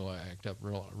run, but it'll act up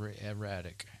real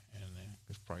erratic, and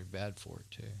it's probably bad for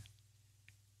it too.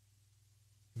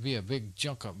 It'd be a big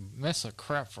mess of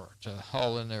crap for it to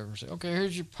haul in there and say, okay,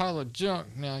 here's your pile of junk.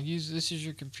 Now this is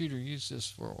your computer. Use this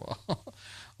for a while.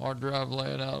 Hard drive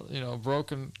laying out,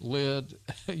 broken lid.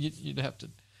 You'd have to,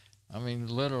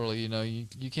 literally,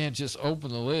 you can't just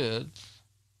open the lid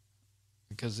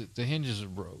because the hinges are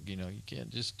broke. You can't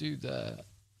just do that.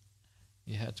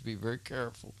 You have to be very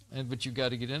careful. But you got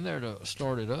to get in there to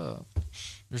start it up.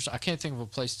 I can't think of a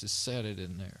place to set it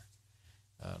in there.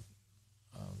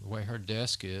 The way her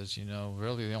desk is,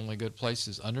 really the only good place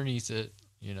is underneath it,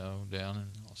 down, and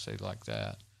I'll say like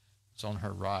that. It's on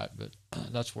her right, but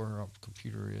that's where her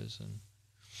computer is, and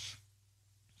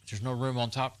there's no room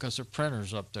on top because her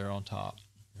printer's up there on top.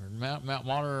 Her mount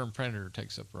monitor and printer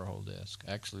takes up her whole desk.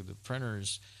 Actually, the printer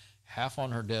is half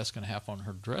on her desk and half on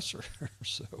her dresser,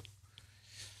 so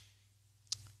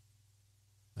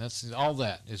all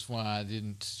that is why I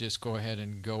didn't just go ahead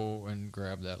and go and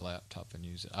grab that laptop and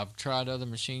use it. I've tried other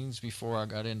machines before I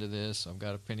got into this. I've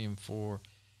got a Pentium 4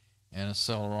 and a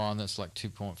Celeron that's like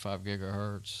 2.5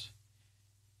 gigahertz.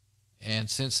 And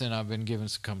since then, I've been given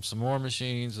some more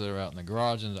machines that are out in the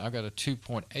garage, and I've got a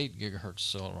 2.8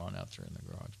 gigahertz Celeron out there in the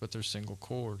garage, but they're single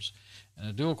cores. And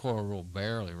a dual core will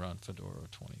barely run Fedora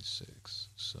 26,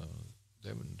 so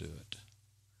they wouldn't do it.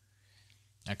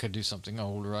 I could do something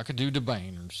older. I could do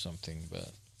Debian or something,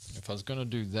 but if I was going to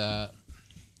do that,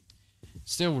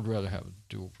 still would rather have a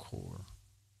dual core.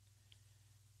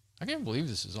 I can't believe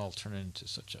this is all turning into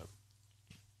such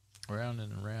a round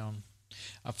and around.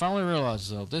 I finally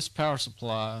realized, though, this power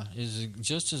supply is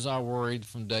just as I worried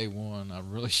from day one. I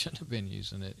really shouldn't have been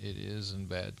using it. It is in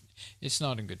bad. It's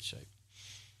not in good shape.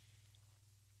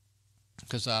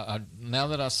 Because now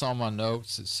that I saw my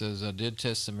notes, it says I did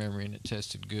test the memory and it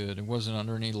tested good. It wasn't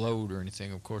under any load or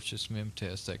anything. Of course, just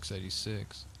memtest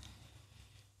x86.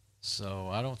 So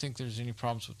I don't think there's any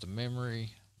problems with the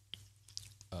memory.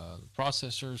 The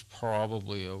processor's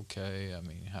probably okay.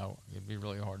 It'd be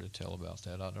really hard to tell about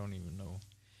that. I don't even know.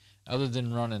 Other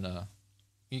than running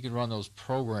you could run those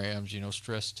programs,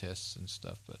 stress tests and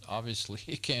stuff. But obviously,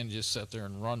 it can't just sit there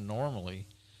and run normally.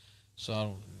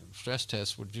 So stress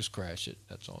tests would just crash it.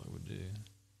 That's all it would do.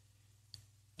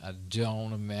 I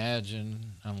don't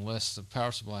imagine, unless the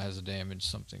power supply has damaged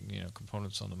something,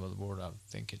 components on the motherboard. I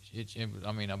think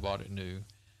I bought it new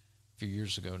a few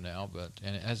years ago now,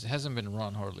 and it hasn't been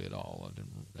run hardly at all. I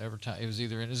didn't ever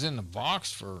it was in the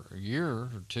box for a year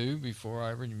or two before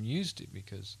I ever even used it,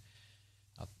 because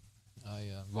I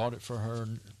bought it for her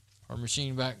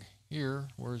machine back here.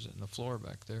 Where is it? In the floor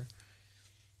back there.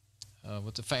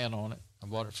 With the fan on it. I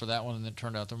bought it for that one, and then it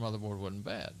turned out the motherboard wasn't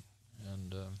bad.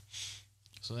 And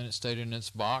so then it stayed in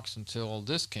its box until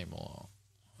this came along.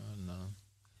 And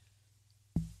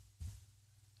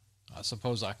I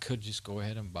suppose I could just go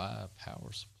ahead and buy a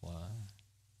power supply.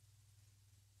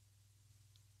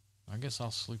 I guess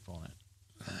I'll sleep on it.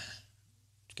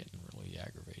 It's getting really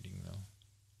aggravating though.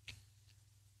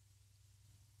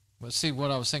 But see, what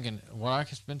I was thinking, what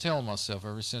I've been telling myself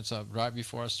ever since right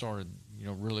before I started,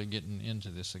 really getting into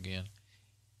this again,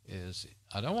 is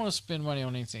I don't want to spend money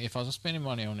on anything. If I was spending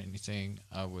money on anything,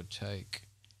 I would take.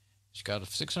 It's got a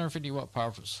 650 watt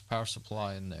power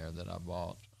supply in there that I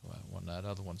bought when that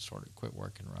other one quit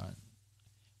working right,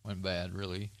 went bad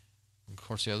really. Of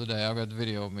course, the other day I got the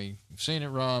video of me seeing it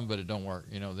run, but it don't work.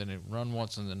 Then it run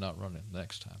once and then not run it the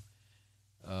next time.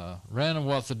 Ran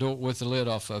with the lid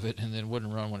off of it, and then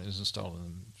wouldn't run when it was installed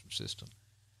in the system.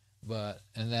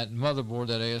 And that motherboard,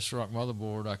 that ASRock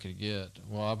motherboard, I could get.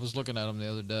 Well, I was looking at them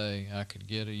the other day. I could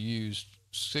get a used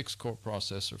 6-core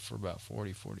processor for about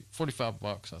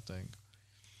 $45, I think.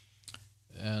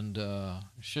 And it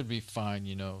should be fine,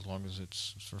 as long as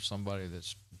it's for somebody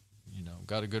that's,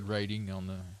 got a good rating on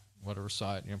the whatever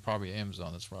site. Probably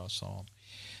Amazon. That's where I saw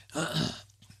them.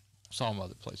 Saw them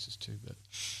other places too, but.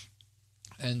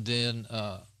 And then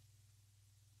I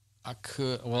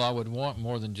would want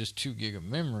more than just 2 gig of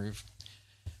memory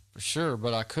for sure,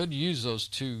 but I could use those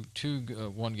two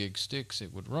 1 gig sticks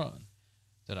it would run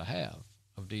that I have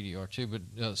of DDR2.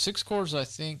 But 6 cores, I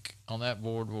think, on that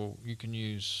board, you can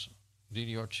use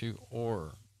DDR2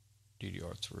 or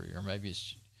DDR3, or maybe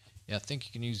I think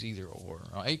you can use either or.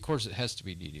 8 cores, it has to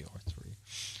be DDR3.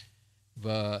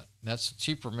 But that's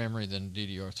cheaper memory than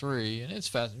DDR3, and it's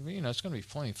fast. It's going to be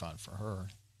plenty fine for her.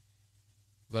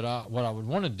 But what I would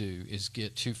want to do is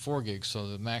get 2 4 gigs, so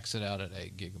to max it out at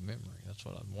 8 gig of memory. That's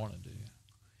what I'd want to do.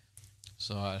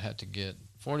 So I'd have to get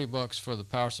 $40 for the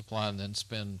power supply, and then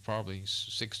spend probably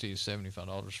 $60 to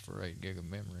 $75 for 8 gig of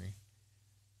memory.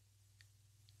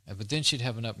 But then she'd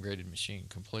have an upgraded machine,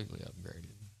 completely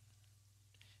upgraded.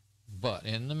 But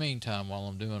in the meantime, while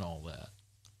I'm doing all that,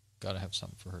 got to have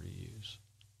something for her to use.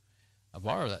 I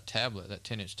borrowed that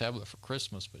 10-inch tablet for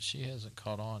Christmas, but she hasn't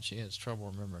caught on. She has trouble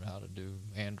remembering how to do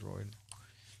Android.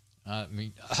 I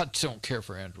mean, I don't care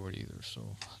for Android either,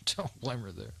 so don't blame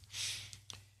her there.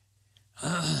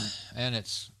 And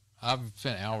I've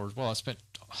spent hours. Well,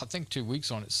 I think 2 weeks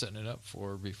on it, setting it up for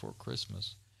her before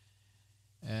Christmas.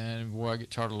 And boy, I get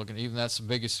tired of looking. Even that's the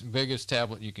biggest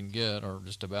tablet you can get, or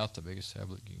just about the biggest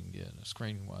tablet you can get,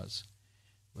 screen-wise.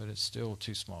 But it's still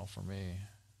too small for me.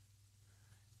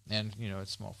 And,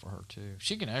 it's small for her, too.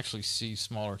 She can actually see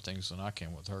smaller things than I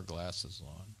can with her glasses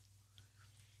on.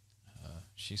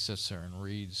 She sits there and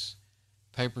reads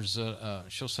papers.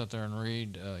 She'll sit there and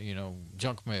read,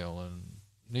 junk mail and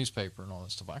newspaper and all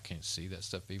that stuff. I can't see that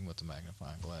stuff even with the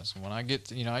magnifying glass. And when I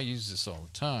get, I use this all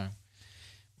the time.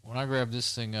 When I grab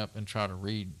this thing up and try to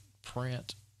read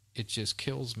print, it just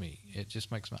kills me. It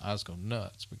just makes my eyes go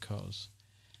nuts because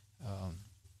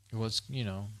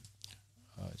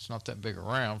it's not that big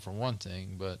around for one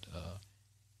thing, but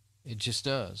it just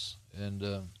does. And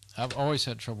I've always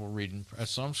had trouble reading. For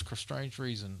some strange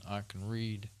reason, I can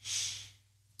read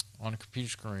on a computer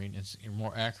screen and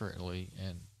more accurately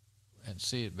and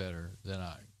see it better than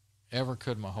I ever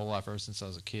could my whole life, ever since I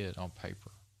was a kid, on paper.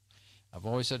 I've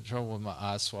always had trouble with my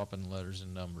eyes swapping letters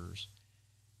and numbers.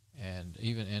 And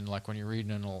even like when you're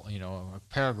reading a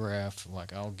paragraph,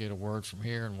 like I'll get a word from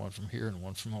here and one from here and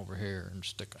one from over here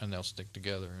and they'll stick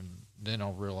together, and then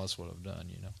I'll realize what I've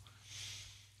done,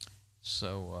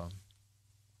 So,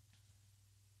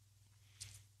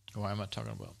 why am I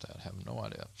talking about that? I have no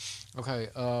idea. Okay,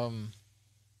 well,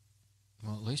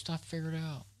 at least I figured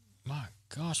out. My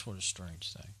gosh, what a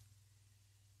strange thing.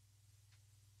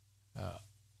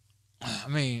 I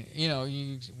mean,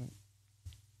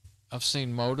 I've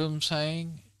seen modems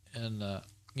hang and,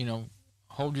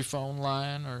 hold your phone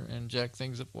line and jack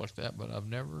things up like that, but I've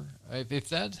never, if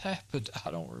that happened, I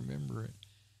don't remember it.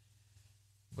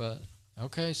 But,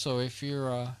 okay, so if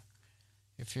your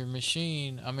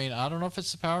machine, I mean, I don't know if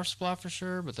it's the power supply for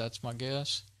sure, but that's my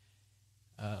guess.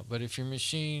 But if your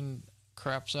machine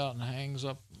craps out and hangs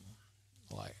up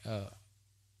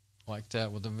like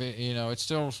that with the it's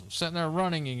still sitting there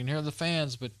running, you can hear the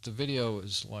fans, but the video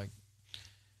is like,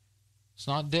 it's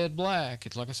not dead black.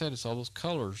 It's like I said, it's all those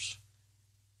colors.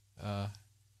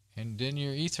 And then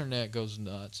your Ethernet goes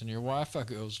nuts, and your Wi-Fi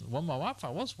goes. Well, my Wi-Fi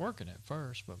was working at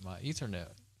first, but my Ethernet,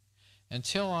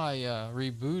 until I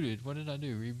rebooted. What did I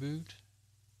do? Reboot?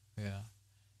 Yeah.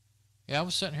 I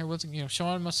was sitting here with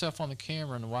showing myself on the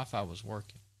camera, and the Wi-Fi was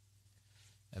working.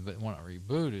 But when I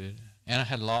rebooted, and I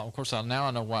had of course, now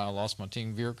I know why I lost my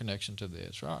TeamViewer connection to the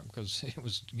ASRock, because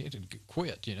it had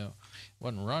quit.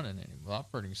 Wasn't running the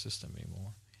operating system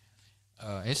anymore.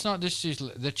 It's not just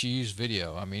that you use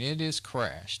video. I mean, it is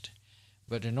crashed.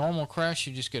 But a normal crash,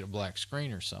 you just get a black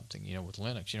screen or something. With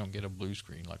Linux, you don't get a blue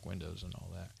screen like Windows and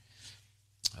all that.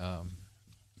 Um,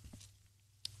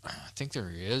 I think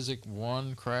there is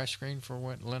one crash screen for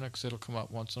Linux. It'll come up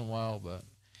once in a while, but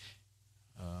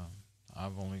uh, I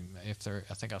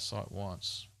think I saw it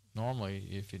once. Normally,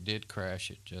 if it did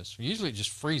crash, usually it just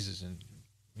freezes and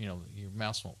your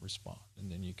mouse won't respond,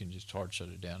 and then you can just hard shut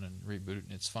it down and reboot it,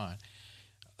 and it's fine.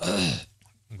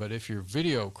 But if your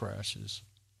video crashes,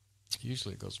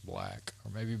 usually it goes black,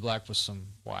 or maybe black with some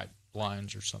white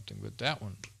lines or something, but that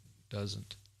one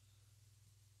doesn't.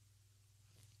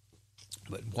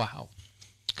 But wow,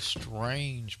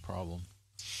 strange problem.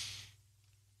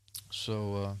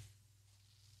 So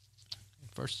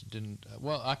at first it didn't.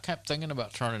 Well, I kept thinking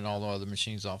about turning all the other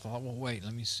machines off. I thought, well, wait,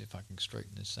 let me see if I can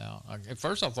straighten this out. At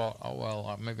first I thought, oh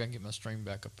well, maybe I can get my stream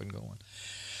back up and going,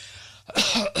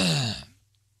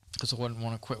 because I wouldn't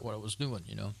want to quit what I was doing,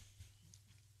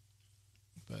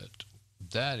 But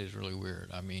that is really weird.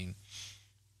 I mean,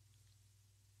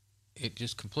 it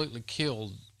just completely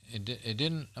killed. It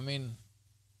didn't. I mean.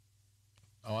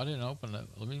 Oh, I didn't open it.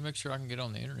 Let me make sure I can get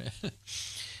on the internet.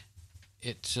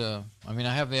 I mean,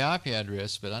 I have the IP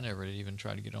address, but I never even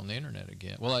tried to get on the internet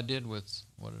again. Well, I did with,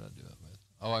 what did I do it with?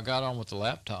 Oh, I got on with the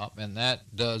laptop, and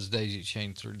that does daisy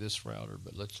chain through this router,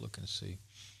 but let's look and see.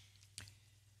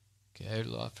 Okay,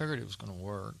 I figured it was going to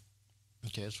work.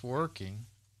 Okay, it's working.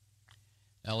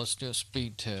 Now let's do a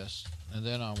speed test, and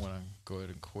then I'm going to go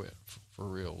ahead and quit for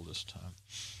real this time.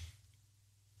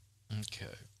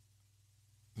 Okay.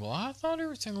 Well, I thought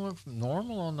everything looked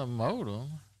normal on the modem.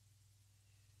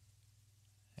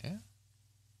 Yeah,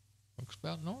 looks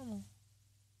about normal.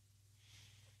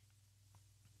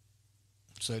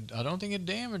 So I don't think it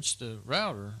damaged the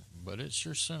router, but it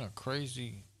sure sent a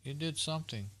crazy. It did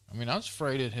something. I mean, I was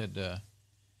afraid it had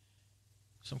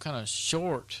some kind of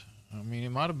short. I mean, it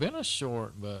might have been a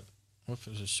short, but if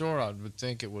it was a short, I would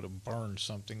think it would have burned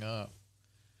something up.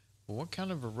 But what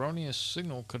kind of erroneous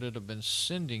signal could it have been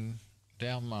sending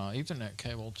down my Ethernet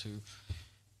cable to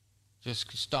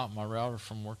just stop my router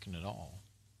from working at all?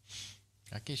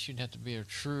 I guess you'd have to be a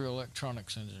true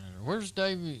electronics engineer. Where's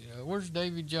Davy? Where's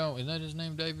Davy Jones? Isn't that his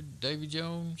name? Davy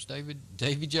Jones.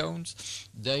 Davy Jones.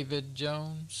 David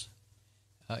Jones.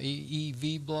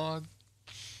 EEV blog.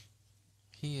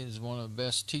 He is one of the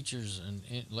best teachers and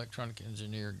electronic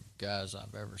engineer guys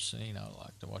I've ever seen. I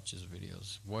like to watch his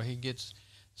videos. Boy, he gets.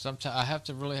 Sometimes I have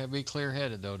to really be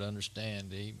clear-headed though to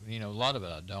understand. A lot of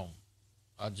it I don't.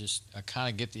 I kind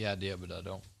of get the idea, but I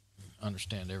don't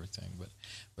understand everything.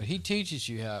 But he teaches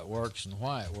you how it works and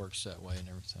why it works that way and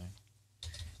everything.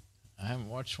 I haven't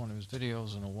watched one of his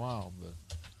videos in a while, but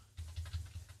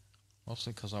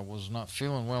mostly because I was not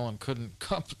feeling well and couldn't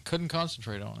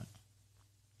concentrate on it.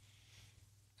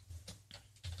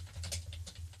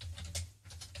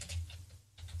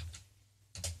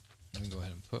 Let me go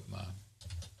ahead and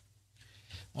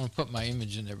I want to put my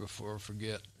image in there before I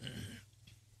forget.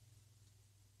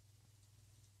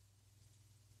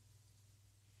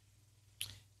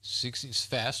 '60's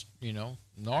fast,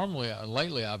 Normally,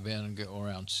 lately I've been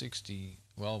around 60.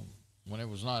 Well, when it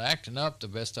was not acting up, the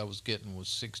best I was getting was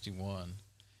 61.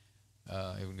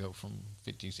 It would go from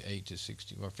 58 to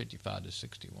 60 or 55 to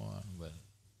 61.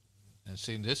 And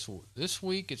see, this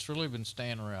week it's really been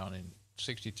staying around in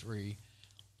 63,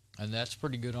 and that's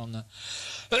pretty good on the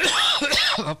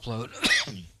upload.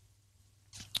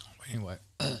 Anyway.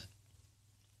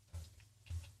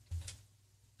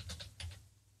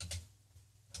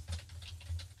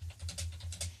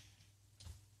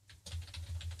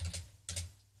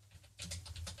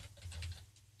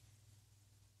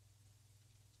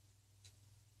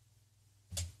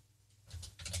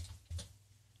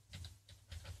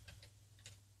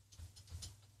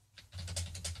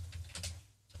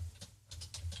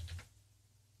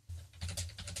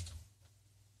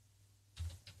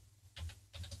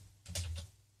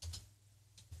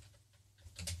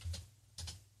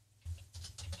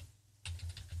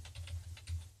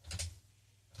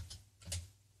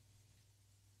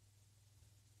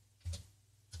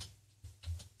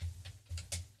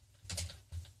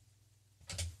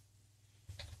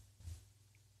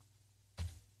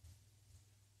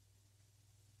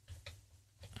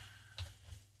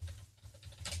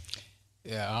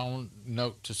 Yeah, I'll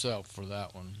note to self for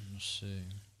that one. Let's see.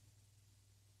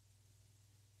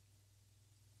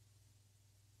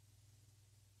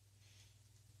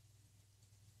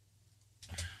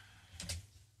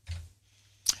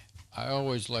 I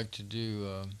always like to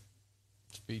do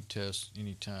speed tests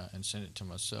anytime and send it to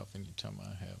myself anytime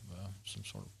I have some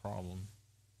sort of problem.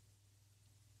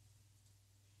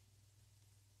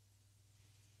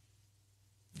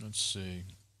 Let's see.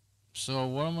 So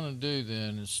what I'm going to do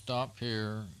then is stop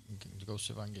here and go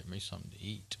see if I can get me something to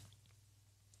eat.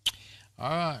 All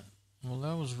right. Well,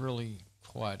 that was really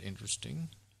quite interesting.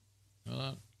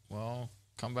 Well,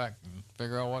 come back and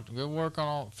figure out what we'll work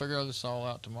on. Figure this all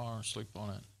out tomorrow. Sleep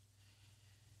on it.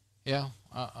 Yeah.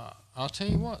 I'll tell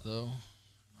you what though.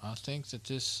 I think that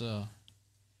this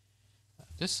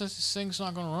thing's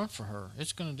not going to run for her.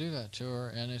 It's going to do that to her,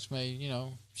 and it's made,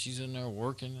 she's in there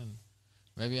working, and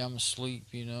maybe I'm asleep.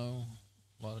 A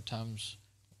lot of times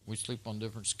we sleep on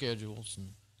different schedules,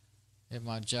 and it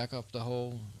might jack up the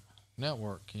whole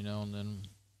network, and then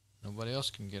nobody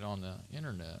else can get on the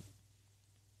internet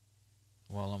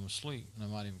while I'm asleep. And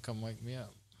they might even come wake me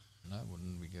up. And that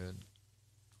wouldn't be good.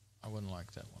 I wouldn't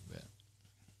like that one bit.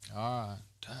 All right,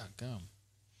 dadgum.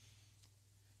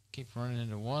 Keep running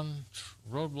into one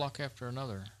roadblock after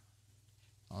another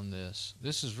on this.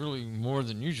 This is really more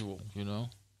than usual, All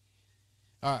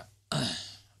right.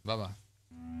 Bye-bye.